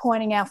moment we're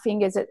pointing our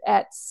fingers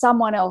at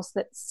someone else,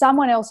 that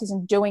someone else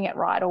isn't doing it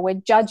right, or we're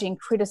judging,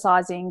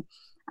 criticizing,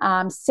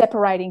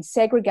 separating,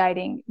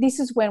 segregating, this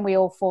is when we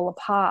all fall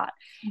apart.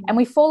 And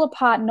we fall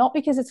apart not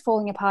because it's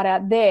falling apart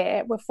out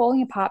there, we're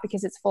falling apart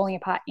because it's falling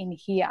apart in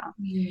here.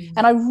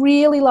 And I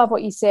really love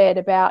what you said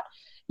about,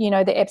 you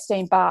know, the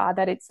Epstein-Barr,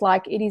 that it's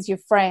like it is your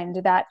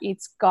friend, that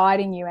it's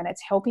guiding you and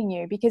it's helping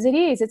you, because it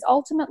is. It's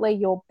ultimately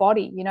your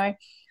body, you know.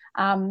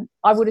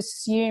 I would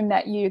assume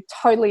that you're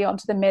totally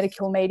onto the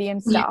medical medium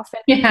stuff.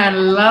 And I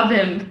love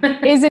him.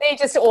 Isn't he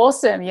just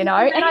awesome, you know?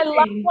 And I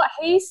love what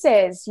he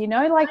says, you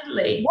know, like,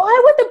 Totally.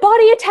 why would the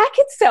body attack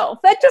itself?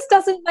 That just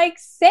doesn't make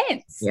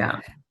sense. Yeah.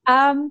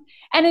 And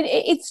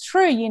it's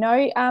true, you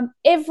know,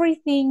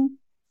 everything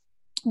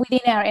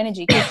within our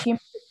energy, because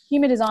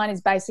human design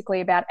is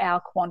basically about our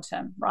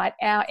quantum, right?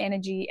 Our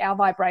energy, our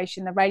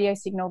vibration, the radio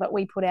signal that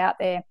we put out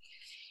there.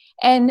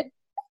 And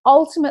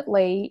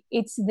ultimately,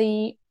 it's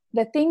the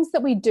things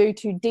that we do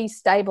to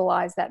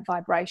destabilize that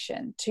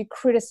vibration, to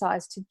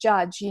criticize, to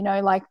judge, you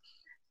know, like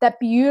that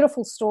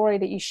beautiful story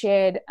that you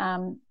shared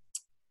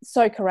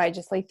so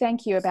courageously.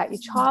 Thank you, about your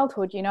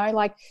childhood, you know,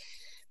 like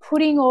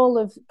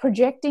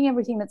projecting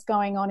everything that's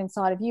going on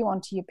inside of you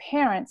onto your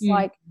parents.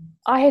 Like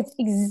I had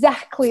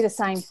exactly the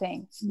same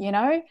thing, you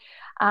know,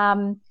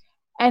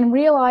 and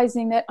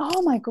realizing that,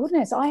 oh my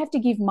goodness, I have to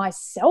give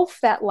myself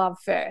that love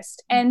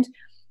first. And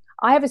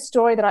I have a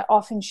story that I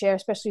often share,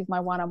 especially with my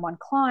one-on-one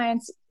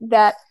clients,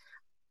 that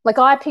like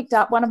I picked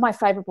up one of my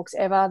favorite books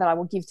ever that I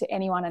will give to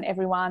anyone and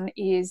everyone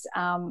is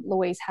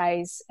Louise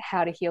Hay's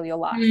How to Heal Your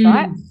Life,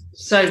 right?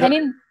 So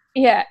good.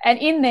 And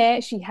in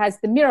there she has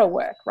the mirror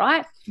work,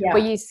 right? Where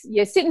you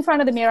sit in front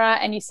of the mirror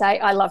and you say,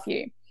 I love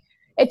you.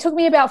 It took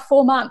me about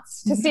 4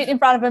 months to sit in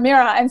front of a mirror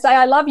and say,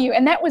 I love you.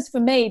 And that was, for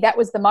me, that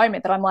was the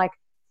moment that I'm like,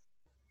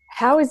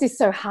 how is this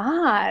so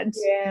hard?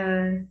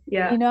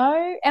 Yeah. You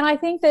know, and I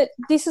think that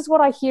this is what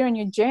I hear in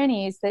your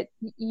journey, is that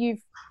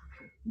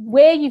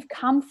where you've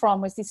come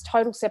from was this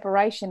total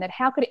separation, that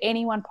how could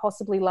anyone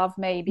possibly love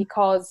me,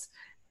 because,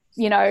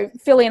 you know,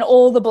 fill in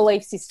all the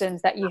belief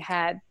systems that you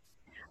had.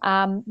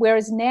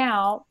 Whereas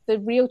now the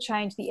real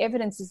change, the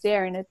evidence is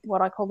there, and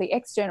what I call the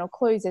external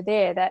clues are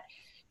there, that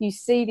you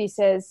see this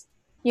as,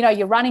 you know,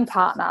 your running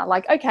partner,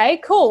 like,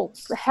 okay, cool,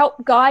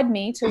 help guide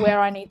me to where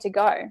I need to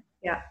go.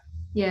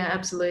 Yeah,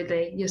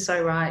 absolutely. You're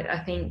so right. I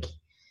think,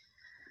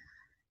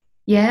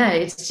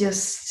 it's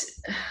just,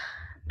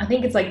 I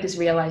think it's like this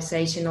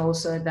realization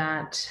also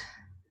that,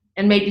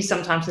 and maybe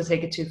sometimes I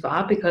take it too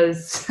far,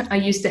 because I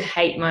used to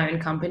hate my own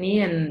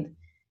company, and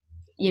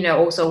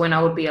also when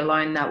I would be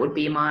alone, that would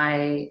be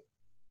my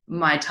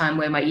time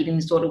where my eating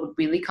disorder would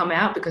really come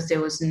out, because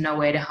there was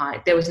nowhere to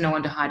hide. There was no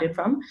one to hide it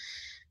from.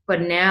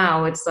 But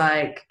now it's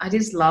like, I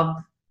just love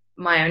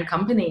my own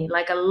company.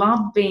 Like, I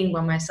love being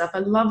by myself. I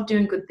love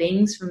doing good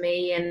things for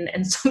me.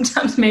 And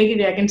sometimes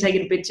maybe I can take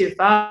it a bit too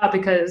far,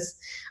 because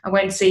I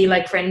won't see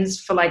like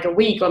friends for like a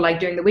week or like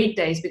during the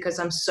weekdays, because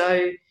I'm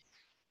so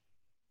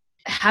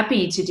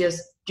happy to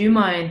just do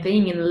my own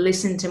thing and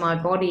listen to my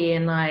body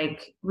and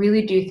like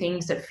really do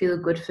things that feel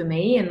good for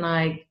me. And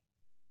like,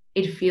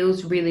 it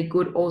feels really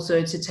good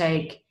also to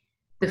take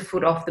the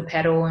foot off the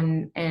pedal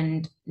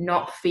and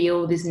not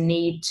feel this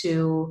need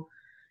to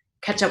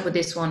catch up with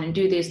this one and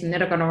do this, and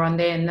then I'm going to run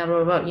there and blah,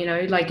 blah,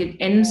 blah, like it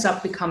ends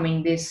up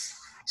becoming this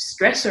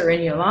stressor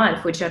in your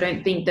life, which I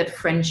don't think that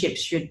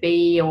friendships should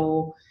be,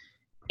 or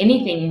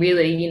anything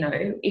really.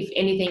 If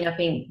anything, I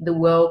think the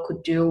world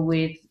could deal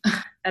with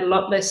a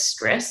lot less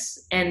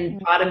stress. And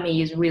part of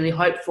me is really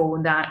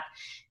hopeful that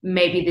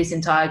maybe this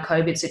entire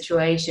COVID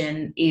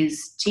situation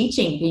is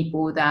teaching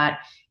people that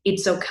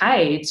it's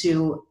okay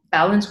to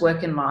balance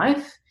work and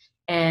life,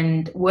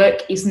 and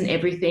work isn't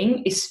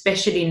everything,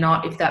 especially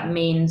not if that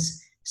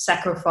means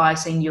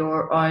sacrificing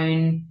your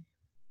own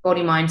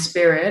body, mind,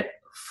 spirit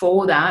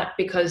for that,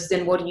 because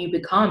then what do you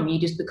become? You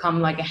just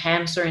become like a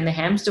hamster in the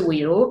hamster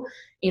wheel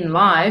in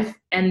life,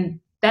 and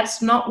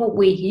that's not what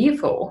we're here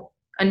for.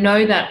 I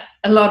know that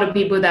a lot of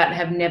people that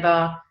have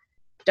never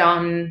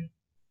done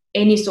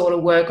any sort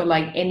of work or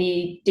like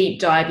any deep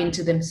dive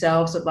into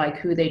themselves of like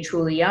who they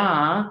truly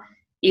are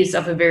is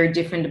of a very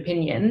different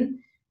opinion.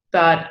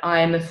 But I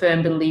am a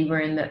firm believer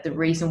in that the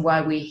reason why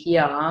we're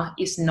here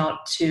is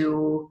not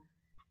to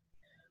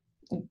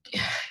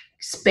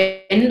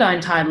spend our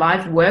entire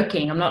life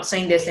working. I'm not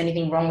saying there's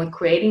anything wrong with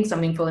creating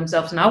something for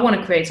themselves, and I want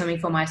to create something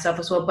for myself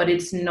as well, but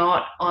it's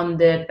not on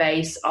the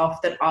base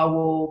of that I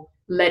will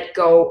let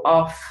go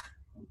of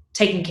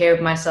taking care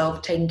of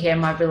myself, taking care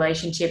of my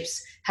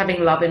relationships,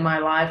 having love in my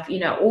life,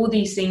 all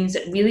these things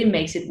that really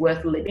makes it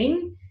worth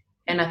living.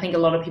 And I think a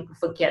lot of people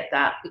forget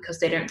that because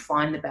they don't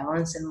find the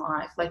balance in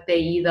life. Like, they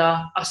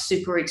either are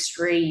super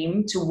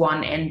extreme to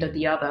one end or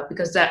the other,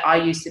 because that I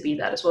used to be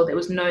that as well. There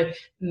was no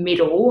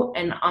middle,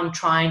 and I'm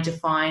trying to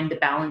find the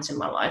balance in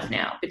my life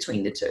now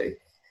between the two.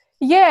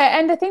 Yeah,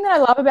 and the thing that I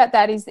love about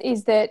that is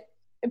that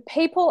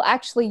people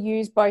actually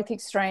use both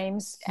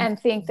extremes and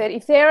think that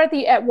if they're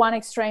at one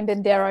extreme,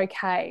 then they're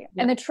okay. Yep.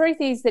 And the truth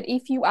is that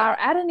if you are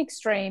at an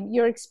extreme,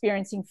 you're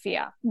experiencing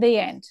fear. The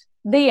end.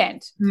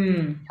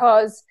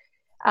 Because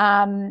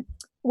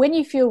when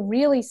you feel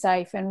really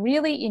safe and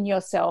really in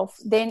yourself,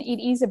 then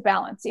it is a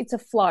balance. It's a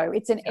flow.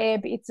 It's an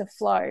ebb. It's a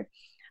flow.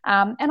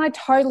 And I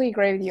totally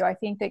agree with you. I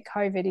think that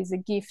COVID is a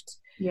gift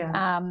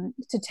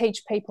to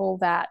teach people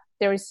that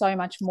there is so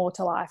much more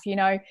to life.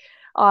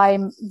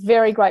 I'm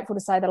very grateful to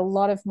say that a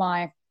lot of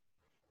my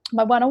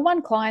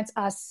one-on-one clients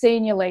are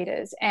senior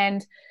leaders,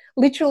 and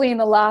literally in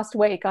the last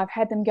week I've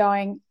had them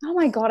going, oh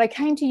my God, I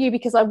came to you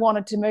because I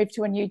wanted to move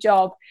to a new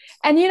job.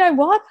 And you know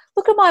what?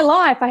 Look at my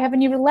life. I have a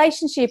new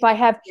relationship. I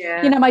have,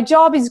 my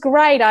job is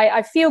great.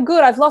 I feel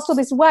good. I've lost all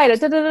this weight.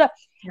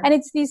 And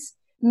it's this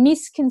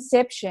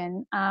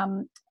misconception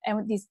and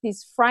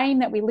this frame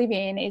that we live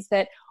in, is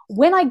that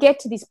when I get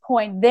to this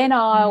point, then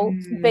I'll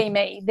be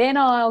me. Then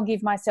I'll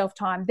give myself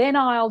time. Then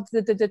I'll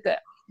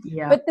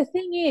Yeah. But the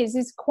thing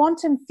is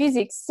quantum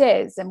physics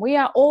says, and we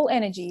are all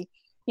energy,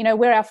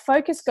 where our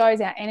focus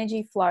goes, our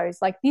energy flows.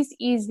 Like, this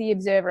is the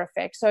observer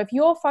effect. So if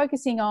you're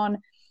focusing on,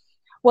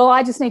 well,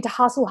 I just need to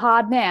hustle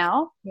hard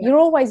now, you're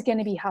always going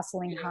to be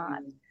hustling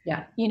hard.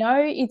 Yeah.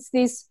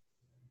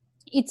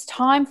 It's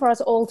time for us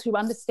all to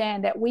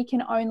understand that we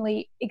can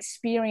only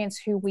experience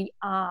who we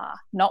are,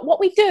 not what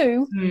we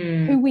do,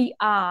 who we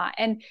are.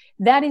 And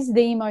that is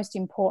the most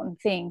important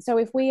thing. So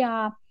if we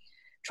are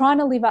trying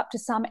to live up to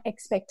some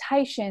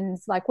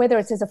expectations, like whether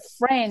it's as a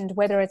friend,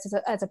 whether it's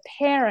as a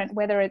parent,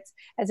 whether it's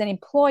as an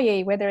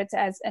employee, whether it's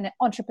as an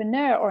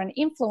entrepreneur or an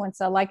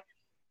influencer, like,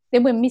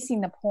 then we're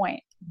missing the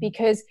point,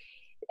 because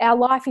our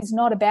life is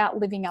not about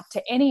living up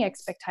to any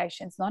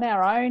expectations, not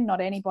our own,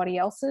 not anybody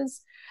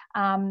else's.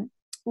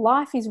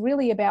 Life is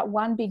really about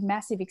one big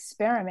massive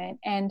experiment,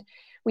 and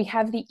we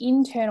have the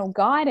internal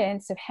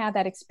guidance of how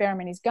that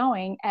experiment is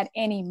going at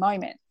any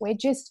moment. We're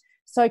just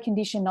so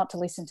conditioned not to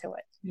listen to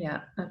it.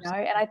 Yeah.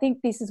 And I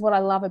think this is what I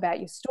love about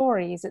your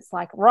story, is it's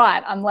like,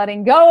 right, I'm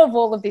letting go of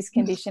all of this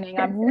conditioning.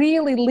 I'm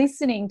really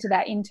listening to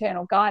that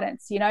internal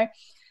guidance.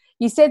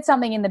 You said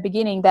something in the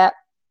beginning, that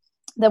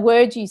the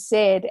word you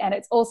said, and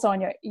it's also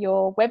on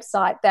your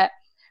website, that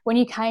when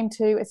you came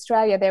to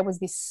Australia, there was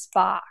this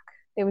spark.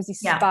 There was this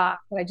spark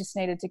that I just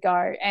needed to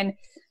go. And,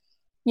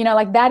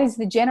 like, that is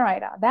the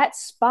generator. That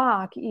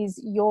spark is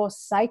your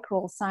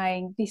sacral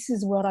saying, this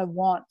is what I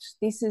want.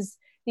 This is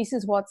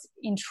what's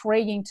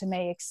intriguing to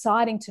me,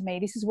 exciting to me.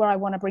 This is where I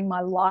want to bring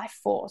my life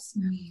force.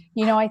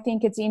 I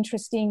think it's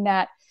interesting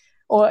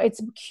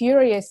it's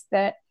curious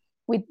that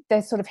with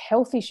the sort of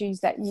health issues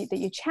that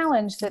you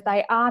challenge, that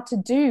they are to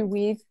do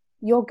with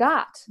your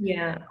gut,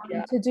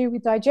 to do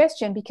with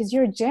digestion, because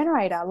you're a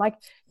generator. Like,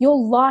 your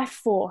life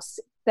force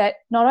that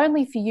not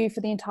only for you,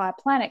 for the entire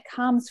planet,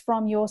 comes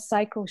from your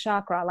sacral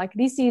chakra. Like,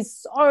 this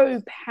is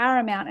so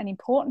paramount and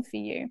important for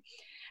you.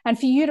 And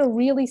for you to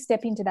really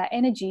step into that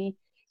energy,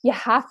 you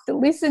have to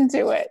listen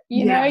to it.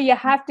 You know, you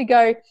have to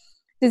go,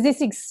 does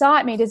this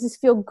excite me? Does this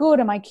feel good?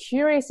 Am I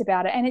curious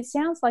about it? And it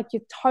sounds like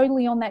you're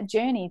totally on that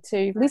journey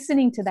to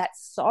listening to that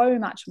so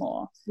much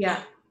more.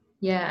 Yeah,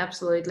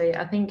 absolutely.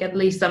 I think at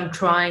least I'm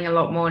trying a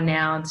lot more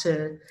now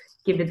to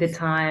give it the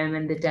time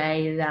and the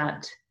day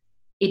that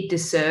it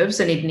deserves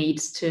and it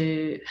needs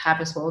to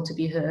have as well to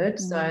be heard.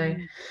 So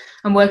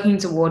I'm working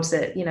towards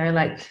it, you know,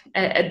 like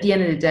at the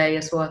end of the day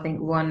as well. I think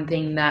one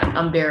thing that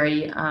I'm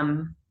very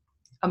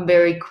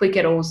quick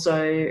at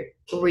also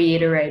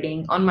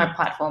reiterating on my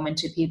platform and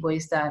to people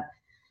is that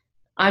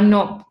I'm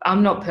not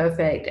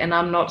perfect, and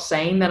I'm not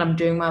saying that I'm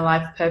doing my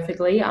life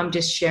perfectly. I'm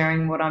just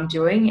sharing what I'm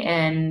doing.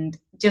 And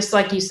just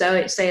like you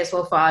say as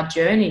well, for our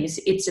journeys,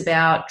 it's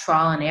about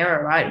trial and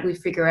error, right? We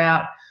figure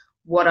out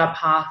what our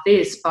path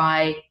is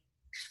by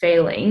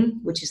failing,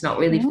 which is not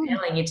really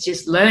failing. It's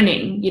just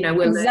learning, you know,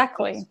 we're learning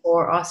what's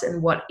for us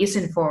and what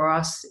isn't for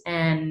us.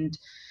 And,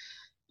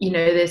 you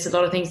know, there's a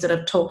lot of things that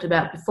I've talked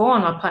about before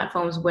on my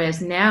platforms,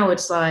 whereas now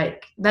it's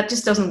like, that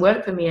just doesn't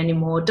work for me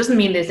anymore. It doesn't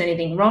mean there's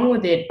anything wrong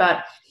with it,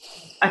 but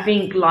I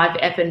think life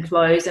ebb and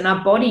flows, and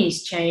our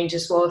bodies change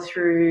as well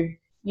through,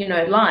 you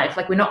know, life.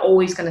 Like, we're not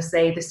always going to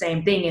say the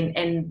same thing,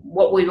 and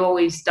what we've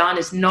always done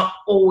is not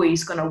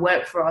always going to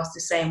work for us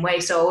the same way.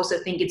 So I also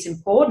think it's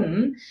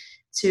important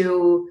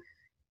to,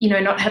 you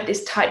know, not have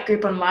this tight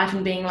grip on life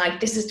and being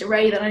like, this is the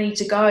way that I need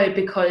to go,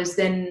 because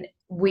then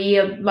we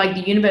are like,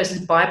 the universe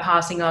is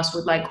bypassing us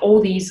with like all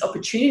these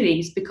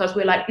opportunities because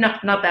we're like, no,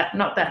 not that,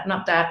 not that,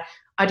 not that.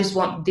 I just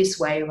want this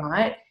way,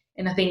 right?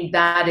 And I think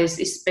that is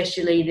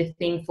especially the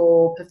thing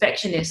for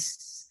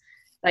perfectionists,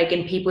 like,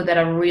 and people that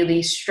are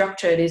really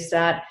structured, is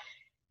that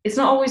it's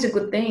not always a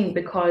good thing,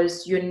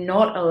 because you're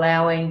not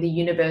allowing the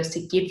universe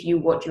to give you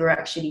what you're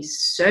actually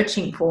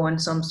searching for in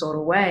some sort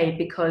of way,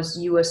 because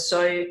you are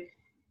so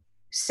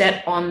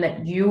set on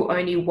that you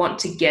only want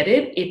to get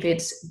it if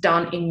it's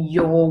done in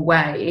your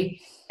way.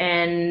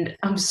 And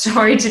I'm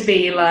sorry to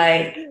be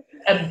like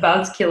a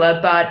buzz killer,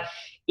 but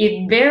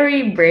it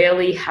very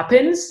rarely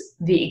happens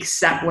the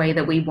exact way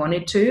that we want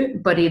it to,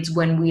 but it's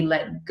when we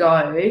let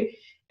go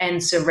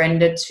and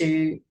surrender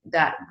to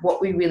that,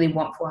 what we really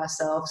want for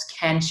ourselves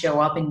can show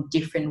up in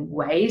different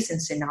ways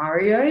and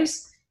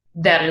scenarios,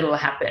 that it'll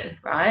happen,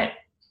 right?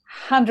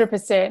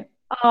 100%.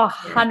 Oh,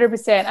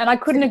 100%. And I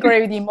couldn't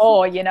agree with you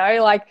more, you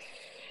know, like,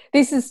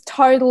 this is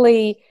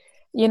totally,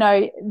 you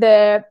know,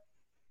 the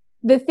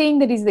thing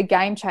that is the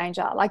game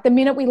changer. Like, the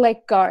minute we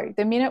let go,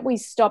 the minute we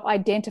stop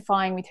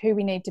identifying with who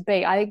we need to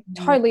be, I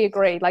totally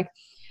agree. Like,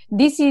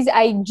 this is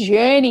a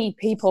journey,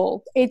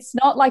 people. It's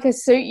not like a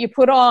suit you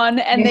put on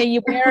and then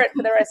you wear it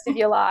for the rest of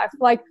your life.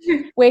 Like,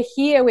 we're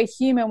here, we're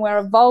human, we're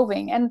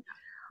evolving. And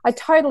I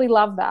totally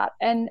love that.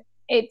 And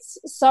it's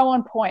so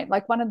on point.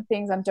 Like, one of the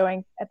things I'm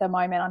doing at the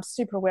moment, I'm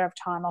super aware of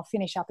time. I'll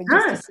finish up in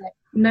just a sec.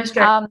 No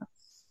stress.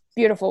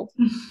 Beautiful.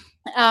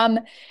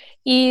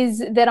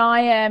 Is that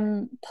I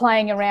am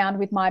playing around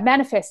with my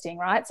manifesting,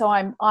 right? So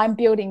I'm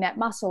building that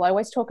muscle. I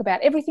always talk about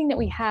everything that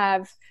we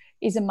have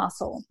is a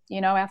muscle. You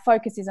know, our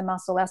focus is a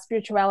muscle, our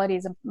spirituality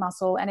is a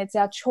muscle, and it's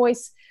our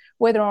choice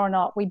whether or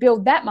not we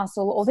build that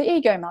muscle or the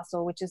ego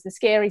muscle, which is the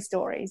scary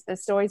stories, the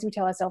stories we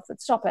tell ourselves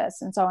that stop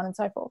us, and so on and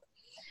so forth.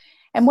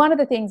 And one of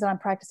the things that I'm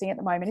practicing at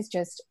the moment is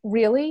just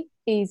really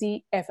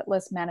easy,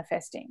 effortless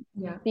manifesting.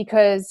 Yeah.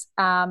 Because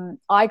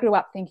I grew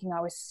up thinking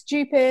I was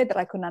stupid, that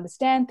I couldn't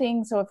understand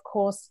things. So, of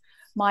course,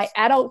 my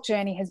adult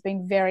journey has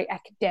been very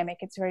academic.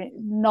 It's very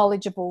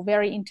knowledgeable,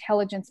 very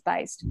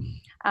intelligence-based.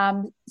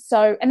 And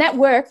that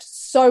worked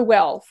so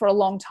well for a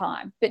long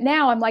time. But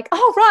now I'm like,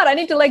 oh, right, I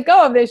need to let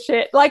go of this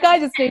shit. Like, I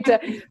just need to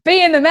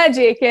be in the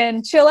magic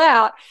and chill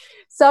out.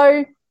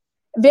 So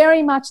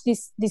very much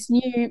this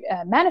new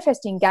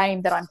manifesting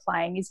game that I'm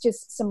playing is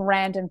just some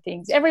random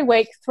things. Every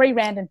week, 3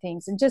 random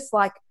things, and just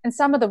like, and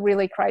some of the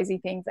really crazy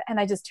things, and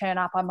they just turn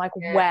up. I'm like,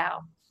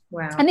 wow.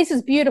 And this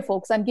is beautiful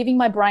because I'm giving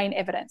my brain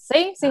evidence.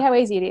 See how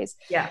easy it is.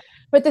 Yeah.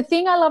 But the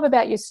thing I love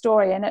about your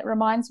story, and it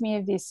reminds me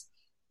of this,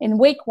 in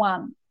week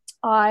 1,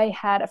 I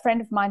had a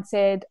friend of mine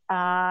said,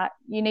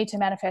 you need to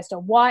manifest a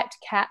white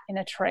cat in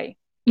a tree.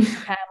 And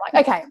I'm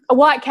like, okay, a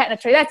white cat in a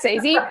tree, that's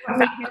easy. I'm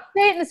going to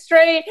see it in the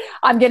street.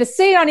 I'm going to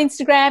see it on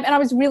Instagram. And I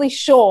was really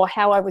sure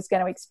how I was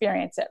going to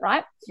experience it,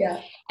 right?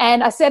 Yeah.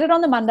 And I said it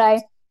on the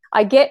Monday.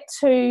 I get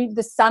to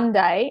the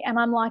Sunday and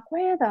I'm like,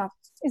 where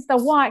is the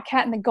white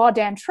cat in the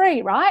goddamn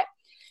tree, right?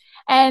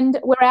 And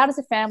we're out as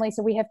a family.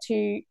 So we have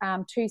two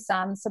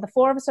sons. So the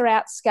 4 of us are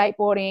out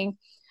skateboarding.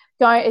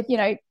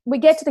 We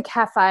get to the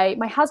cafe.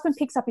 My husband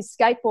picks up his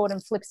skateboard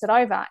and flips it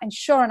over. And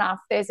sure enough,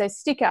 there's a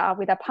sticker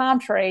with a palm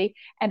tree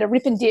and a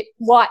rip and dip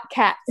white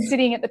cat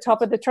sitting at the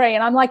top of the tree.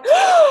 And I'm like,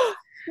 oh,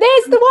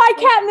 there's the white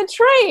cat in the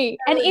tree.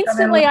 And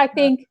instantly I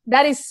think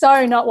that is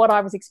so not what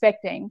I was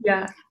expecting.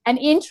 Yeah. And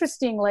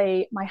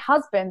interestingly, my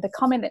husband, the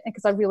comment,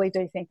 because I really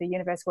do think the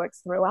universe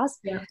works through us.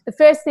 Yeah. The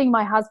first thing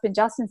my husband,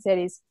 Justin, said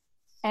is,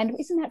 and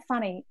isn't that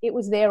funny? It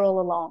was there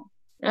all along.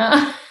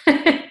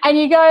 And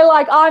you go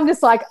like, I'm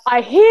just like,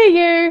 I hear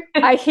you,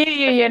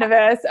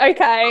 universe.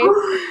 Okay,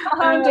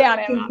 calm down,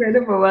 That's Emma.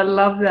 incredible. I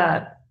love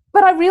that.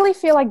 But I really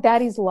feel like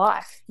that is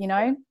life,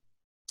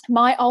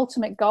 my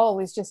ultimate goal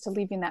is just to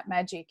live in that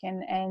magic,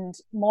 and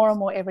more and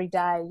more every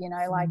day,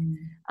 like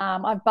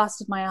I've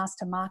busted my ass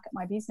to market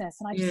my business,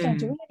 and I just don't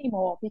do it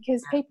anymore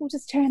because people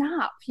just turn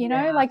up,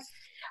 like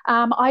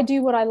I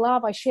do what I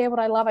love, I share what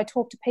I love, I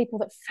talk to people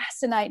that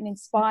fascinate and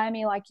inspire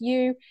me like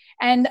you,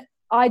 and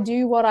I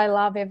do what I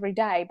love every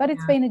day. But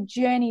it's been a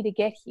journey to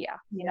get here.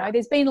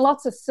 There's been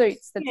lots of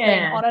suits that's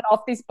been on and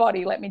off this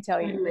body, let me tell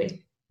you.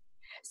 Totally.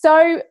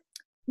 So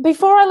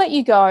before I let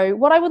you go,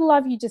 what I would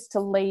love you just to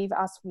leave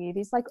us with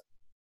is like,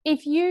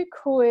 if you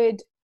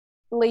could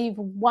leave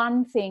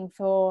one thing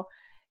for,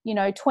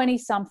 20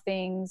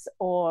 somethings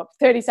or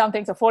 30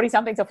 somethings or 40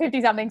 somethings or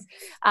 50 somethings,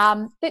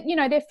 that,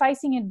 they're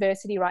facing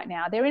adversity right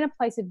now. They're in a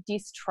place of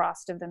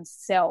distrust of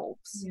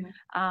themselves,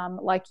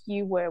 like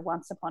you were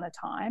once upon a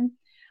time.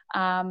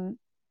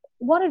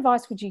 What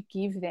advice would you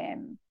give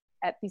them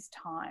at this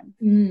time?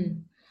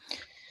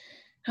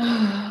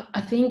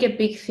 I think a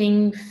big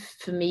thing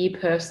for me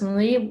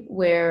personally,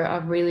 where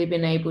I've really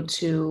been able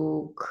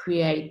to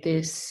create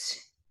this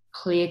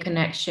clear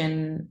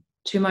connection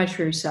to my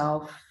true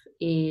self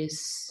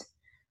is,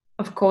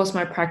 of course,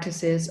 my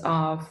practices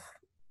of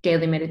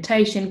daily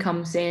meditation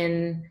comes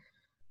in.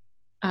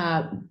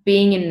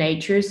 Being in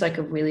nature is like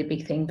a really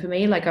big thing for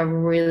me. Like I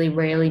really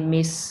rarely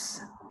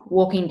miss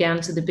walking down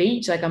to the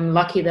beach. Like I'm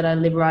lucky that I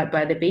live right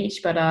by the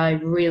beach, but I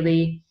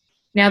really,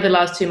 now the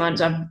last 2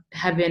 months, I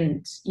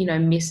haven't,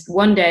 missed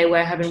one day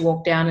where I haven't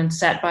walked down and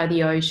sat by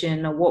the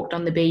ocean or walked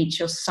on the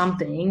beach or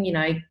something.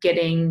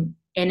 Getting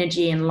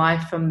energy and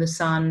life from the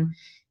sun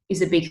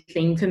is a big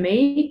thing for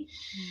me.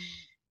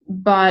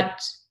 But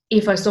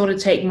if I sort of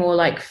take more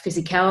like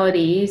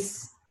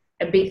physicalities,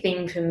 a big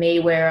thing for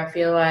me where I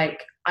feel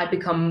like I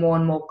become more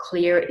and more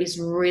clear is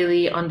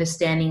really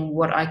understanding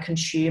what I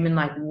consume and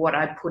like what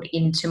I put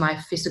into my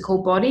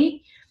physical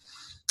body.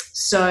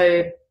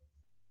 So,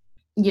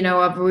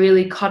 I've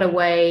really cut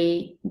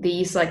away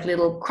these like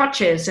little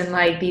crutches and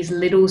like these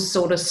little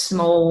sort of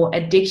small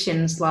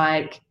addictions,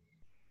 like,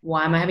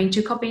 why am I having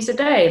 2 coffees a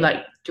day?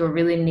 Like, do I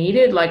really need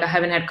it? Like, I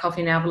haven't had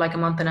coffee now for like a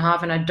month and a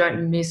half and I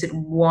don't miss it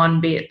one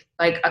bit.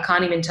 Like, I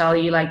can't even tell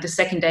you, like the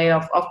second day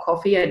of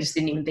coffee, I just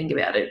didn't even think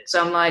about it.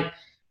 So I'm like,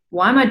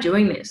 why am I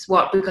doing this?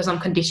 What? Because I'm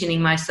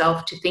conditioning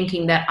myself to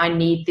thinking that I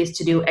need this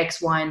to do X,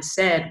 Y, and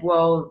Z.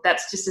 Well,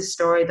 that's just a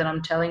story that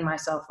I'm telling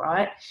myself,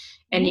 right?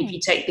 And if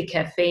you take the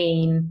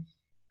caffeine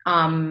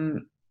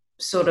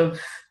sort of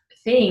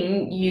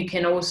thing, you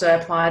can also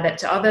apply that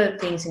to other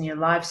things in your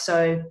life.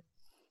 So,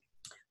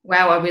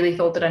 wow, I really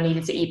thought that I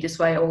needed to eat this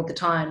way all the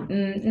time.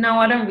 No,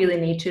 I don't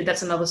really need to.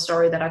 That's another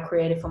story that I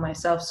created for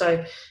myself.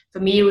 So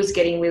for me, it was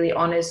getting really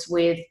honest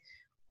with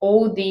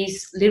all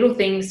these little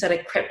things that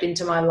had crept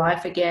into my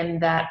life again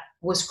that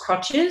was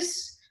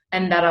crutches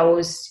and that I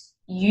was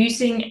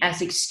using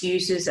as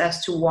excuses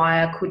as to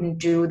why I couldn't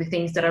do the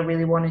things that I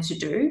really wanted to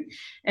do.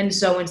 And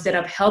so instead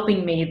of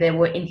helping me, they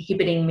were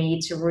inhibiting me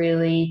to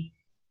really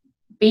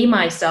be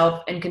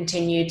myself and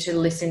continue to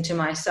listen to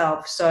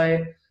myself.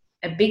 So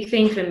a big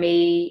thing for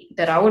me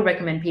that I would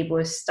recommend people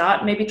is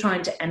start maybe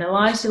trying to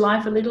analyze your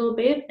life a little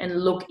bit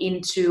and look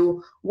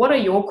into what are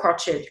your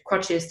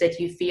crutches that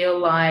you feel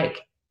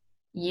like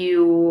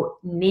you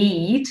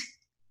need,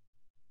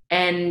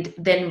 and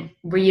then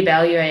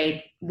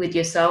reevaluate with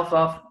yourself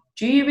of,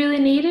 do you really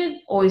need it?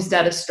 Or is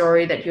that a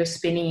story that you're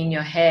spinning in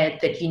your head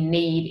that you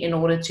need in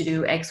order to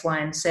do X, Y,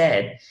 and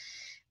Z?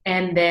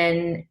 And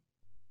then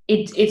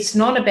it's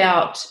not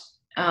about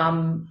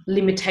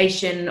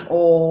limitation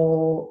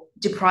or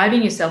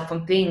depriving yourself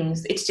from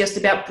things. It's just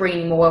about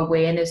bringing more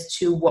awareness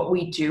to what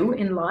we do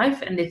in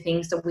life and the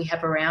things that we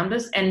have around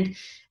us, and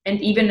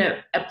even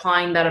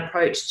applying that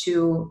approach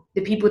to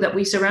the people that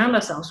we surround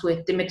ourselves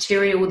with, the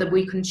material that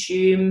we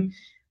consume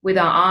with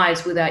our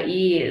eyes, with our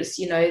ears,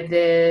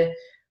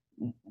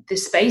 the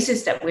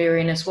spaces that we're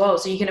in as well.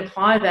 So you can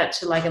apply that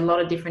to like a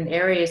lot of different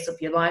areas of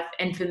your life.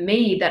 And for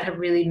me, that have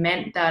really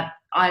meant that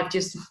I've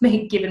just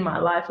given my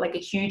life like a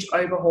huge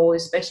overhaul,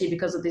 especially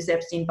because of this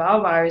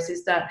Epstein-Barr virus,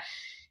 is that,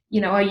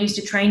 I used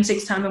to train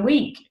 6 times a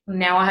week.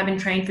 Now I haven't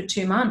trained for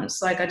 2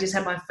 months. Like I just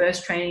had my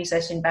first training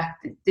session back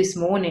this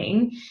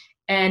morning,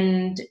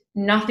 and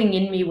nothing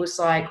in me was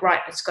like, right,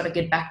 it's got to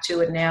get back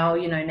to it now,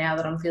 now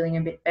that I'm feeling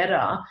a bit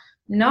better.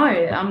 No,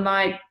 I'm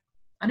like,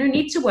 I don't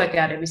need to work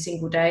out every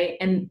single day.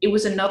 And it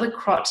was another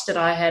crutch that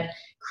I had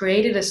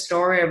created a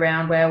story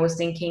around, where I was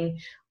thinking,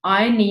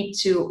 I need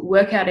to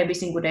work out every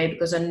single day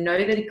because I know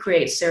that it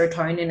creates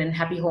serotonin and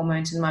happy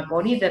hormones in my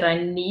body that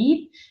I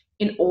need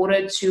in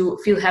order to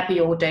feel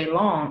happy all day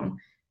long.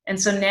 And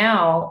so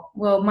now,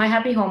 well, my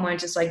happy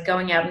hormones is like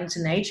going out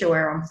into nature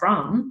where I'm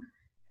from,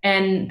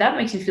 and that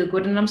makes me feel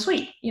good, and I'm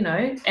sweet,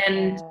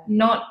 and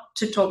not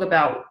to talk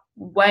about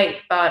weight,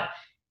 but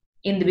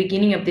in the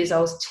beginning of this, I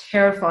was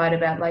terrified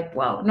about like,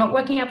 well, not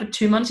working out for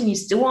 2 months and you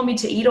still want me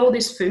to eat all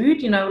this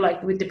food,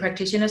 like with the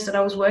practitioners that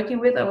I was working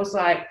with, I was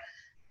like,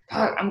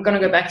 oh, I'm going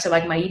to go back to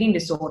like my eating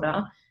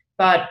disorder.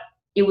 but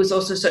it was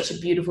also such a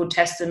beautiful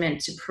testament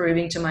to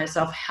proving to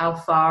myself how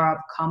far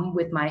I've come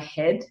with my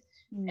head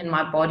and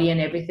my body and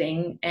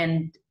everything,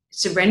 and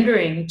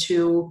surrendering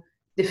to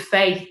the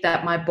faith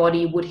that my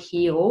body would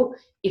heal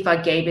if I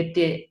gave it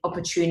the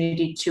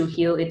opportunity to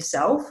heal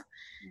itself.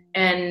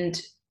 And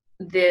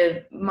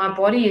my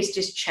body is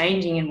just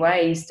changing in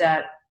ways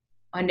that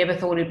I never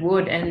thought it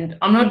would. And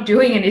I'm not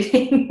doing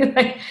anything.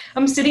 Like,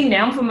 I'm sitting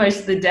down for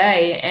most of the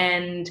day,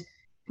 and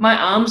my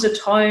arms are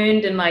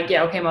toned, and like,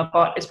 yeah, okay, my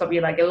butt is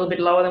probably like a little bit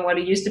lower than what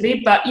it used to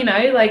be, but you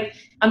know, like,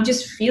 I'm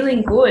just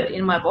feeling good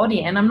in my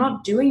body and I'm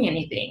not doing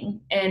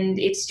anything. And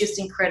it's just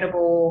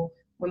incredible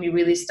when we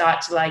really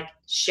start to like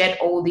shed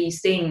all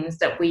these things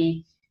that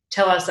we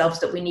tell ourselves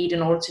that we need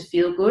in order to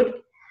feel good,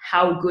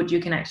 how good you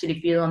can actually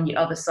feel on the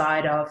other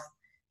side of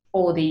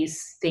all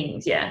these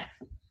things. Yeah,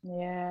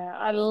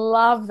 I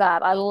love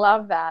that.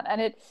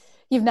 And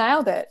you've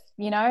nailed it,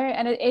 you know,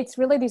 and it's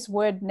really this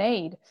word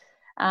need.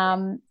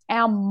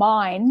 Our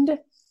mind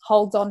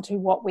holds on to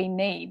what we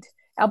need.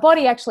 Our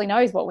body actually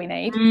knows what we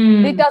need.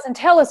 But it doesn't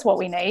tell us what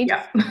we need.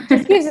 Yeah. It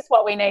just gives us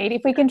what we need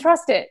if we can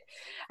trust it.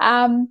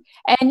 And,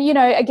 you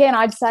know, again,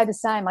 I'd say the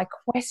same, like,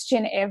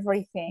 question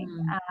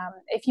everything.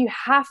 If you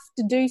have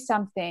to do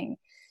something,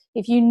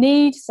 if you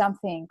need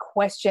something,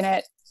 question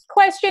it,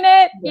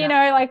 you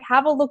know, like,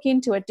 have a look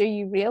into it. Do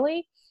you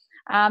really?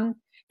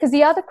 Because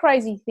the other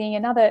crazy thing,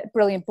 another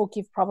brilliant book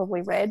you've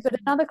probably read, but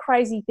another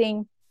crazy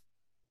thing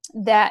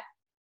that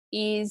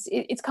is,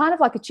 it's kind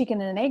of like a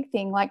chicken and an egg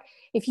thing. Like,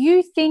 if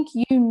you think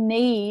you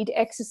need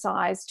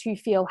exercise to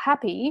feel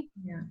happy,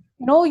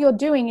 and all you're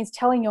doing is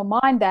telling your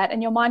mind that,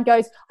 and your mind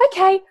goes,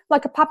 okay,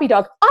 like a puppy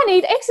dog, I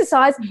need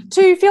exercise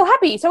to feel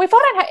happy. So if I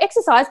don't have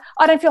exercise,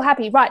 I don't feel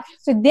happy. Right.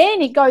 So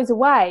then it goes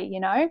away,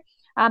 you know.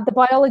 The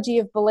Biology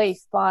of Belief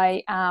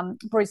by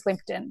Bruce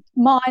Lipton,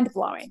 mind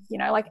blowing. You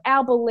know, like,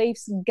 our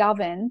beliefs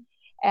govern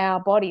our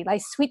body. They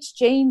switch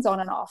genes on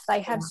and off.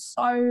 They have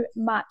so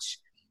much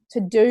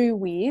to do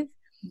with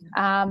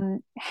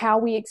how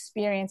we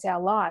experience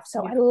our life.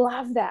 So I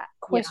love that.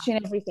 Question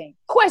everything.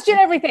 Question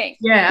everything.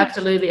 Yeah,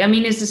 absolutely. I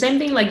mean, it's the same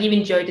thing like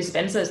even Joe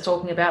Dispenza is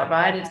talking about,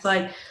 right? It's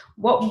like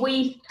what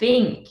we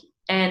think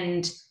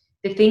and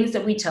the things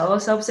that we tell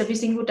ourselves every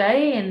single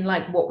day, and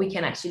like what we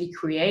can actually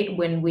create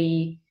when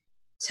we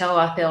tell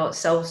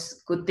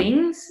ourselves good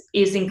things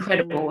is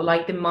incredible.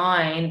 Like, the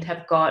mind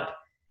have got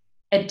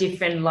a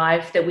different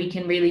life that we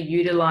can really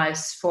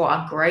utilize for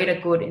our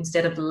greater good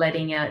instead of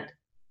letting it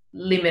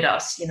limit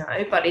us, you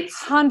know. But it's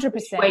 100%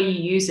 the way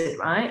you use it,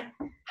 right?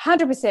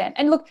 100%.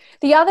 And look,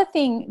 the other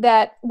thing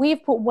that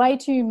we've put way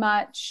too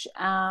much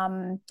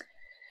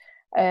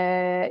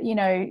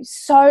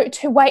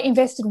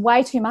invested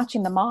way too much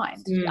in the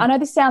mind. I know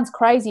this sounds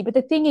crazy, but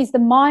the thing is, the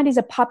mind is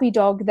a puppy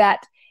dog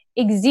that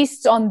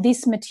exists on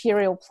this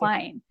material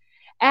plane.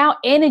 Our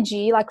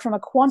energy, like from a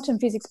quantum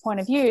physics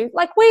point of view,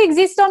 like, we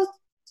exist on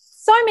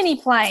so many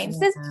planes.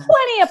 There's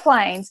plenty of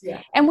planes.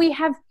 And we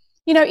have,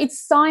 you know,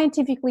 it's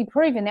scientifically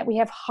proven that we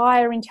have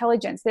higher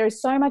intelligence. There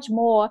is so much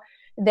more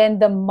than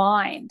the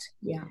mind.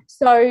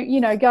 So,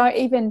 you know, go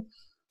even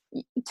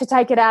to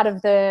take it out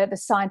of the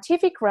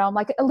scientific realm,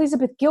 like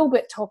Elizabeth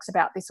Gilbert talks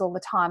about this all the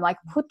time, like,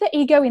 put the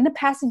ego in the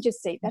passenger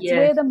seat. That's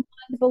where the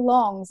mind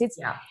belongs. It's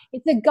a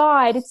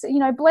guide. It's, you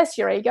know, bless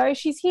your ego.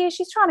 She's here.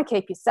 She's trying to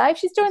keep you safe.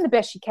 She's doing the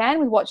best she can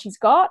with what she's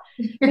got,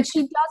 but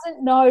she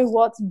doesn't know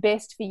what's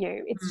best for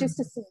you. It's just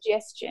a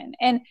suggestion.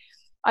 And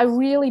I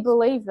really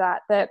believe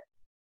that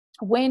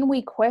when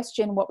we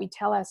question what we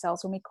tell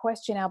ourselves, when we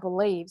question our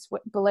beliefs,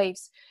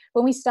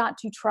 when we start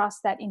to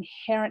trust that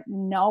inherent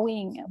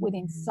knowing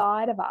within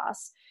inside of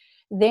us,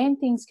 then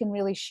things can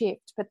really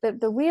shift. But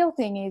the real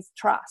thing is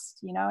trust,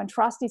 you know, and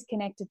trust is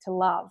connected to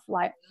love.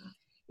 Like,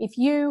 if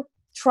you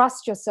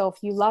trust yourself,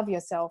 you love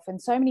yourself.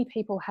 And so many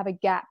people have a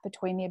gap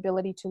between the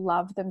ability to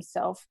love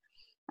themselves,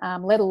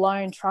 let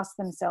alone trust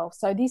themselves.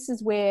 So this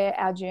is where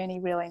our journey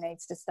really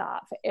needs to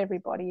start for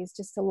everybody, is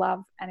just to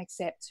love and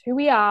accept who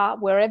we are,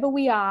 wherever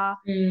we are,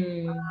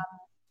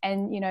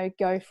 and, you know,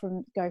 go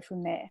from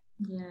there.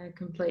 Yeah,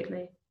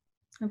 completely.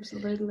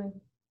 Absolutely.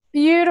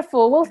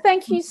 Beautiful. Well,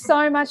 thank you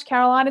so much,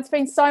 Caroline. It's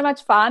been so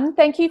much fun.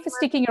 Thank you for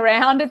sticking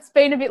around. It's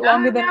been a bit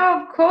longer than...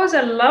 No, of course.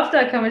 I loved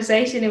that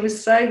conversation. It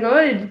was so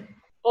good.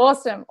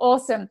 Awesome.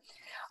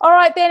 All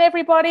right then,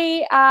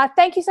 everybody.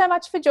 Thank you so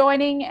much for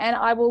joining, and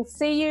I will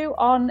see you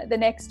on the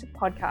next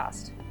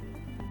podcast.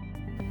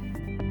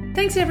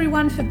 Thanks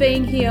everyone for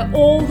being here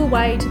all the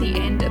way to the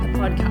end of the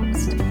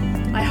podcast.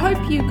 I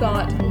hope you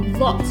got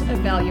lots of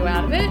value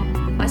out of it.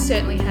 I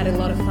certainly had a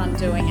lot of fun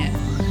doing it.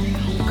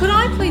 Could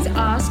I please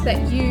ask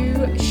that you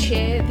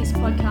share this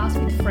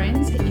podcast with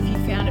friends if you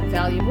found it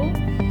valuable?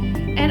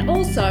 And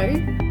also,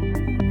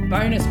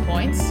 bonus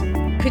points,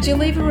 could you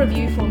leave a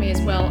review for me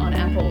as well on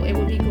Apple? It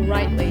would be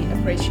greatly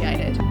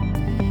appreciated.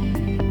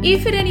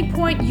 If at any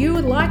point you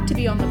would like to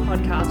be on the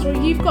podcast, or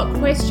you've got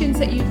questions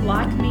that you'd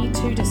like me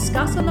to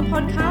discuss on the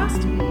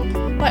podcast,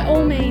 by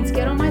all means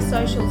get on my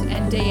socials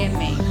and DM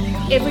me.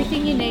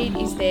 Everything you need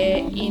is there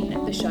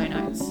in the show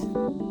notes.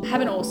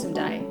 Have an awesome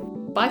day.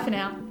 Bye for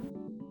now.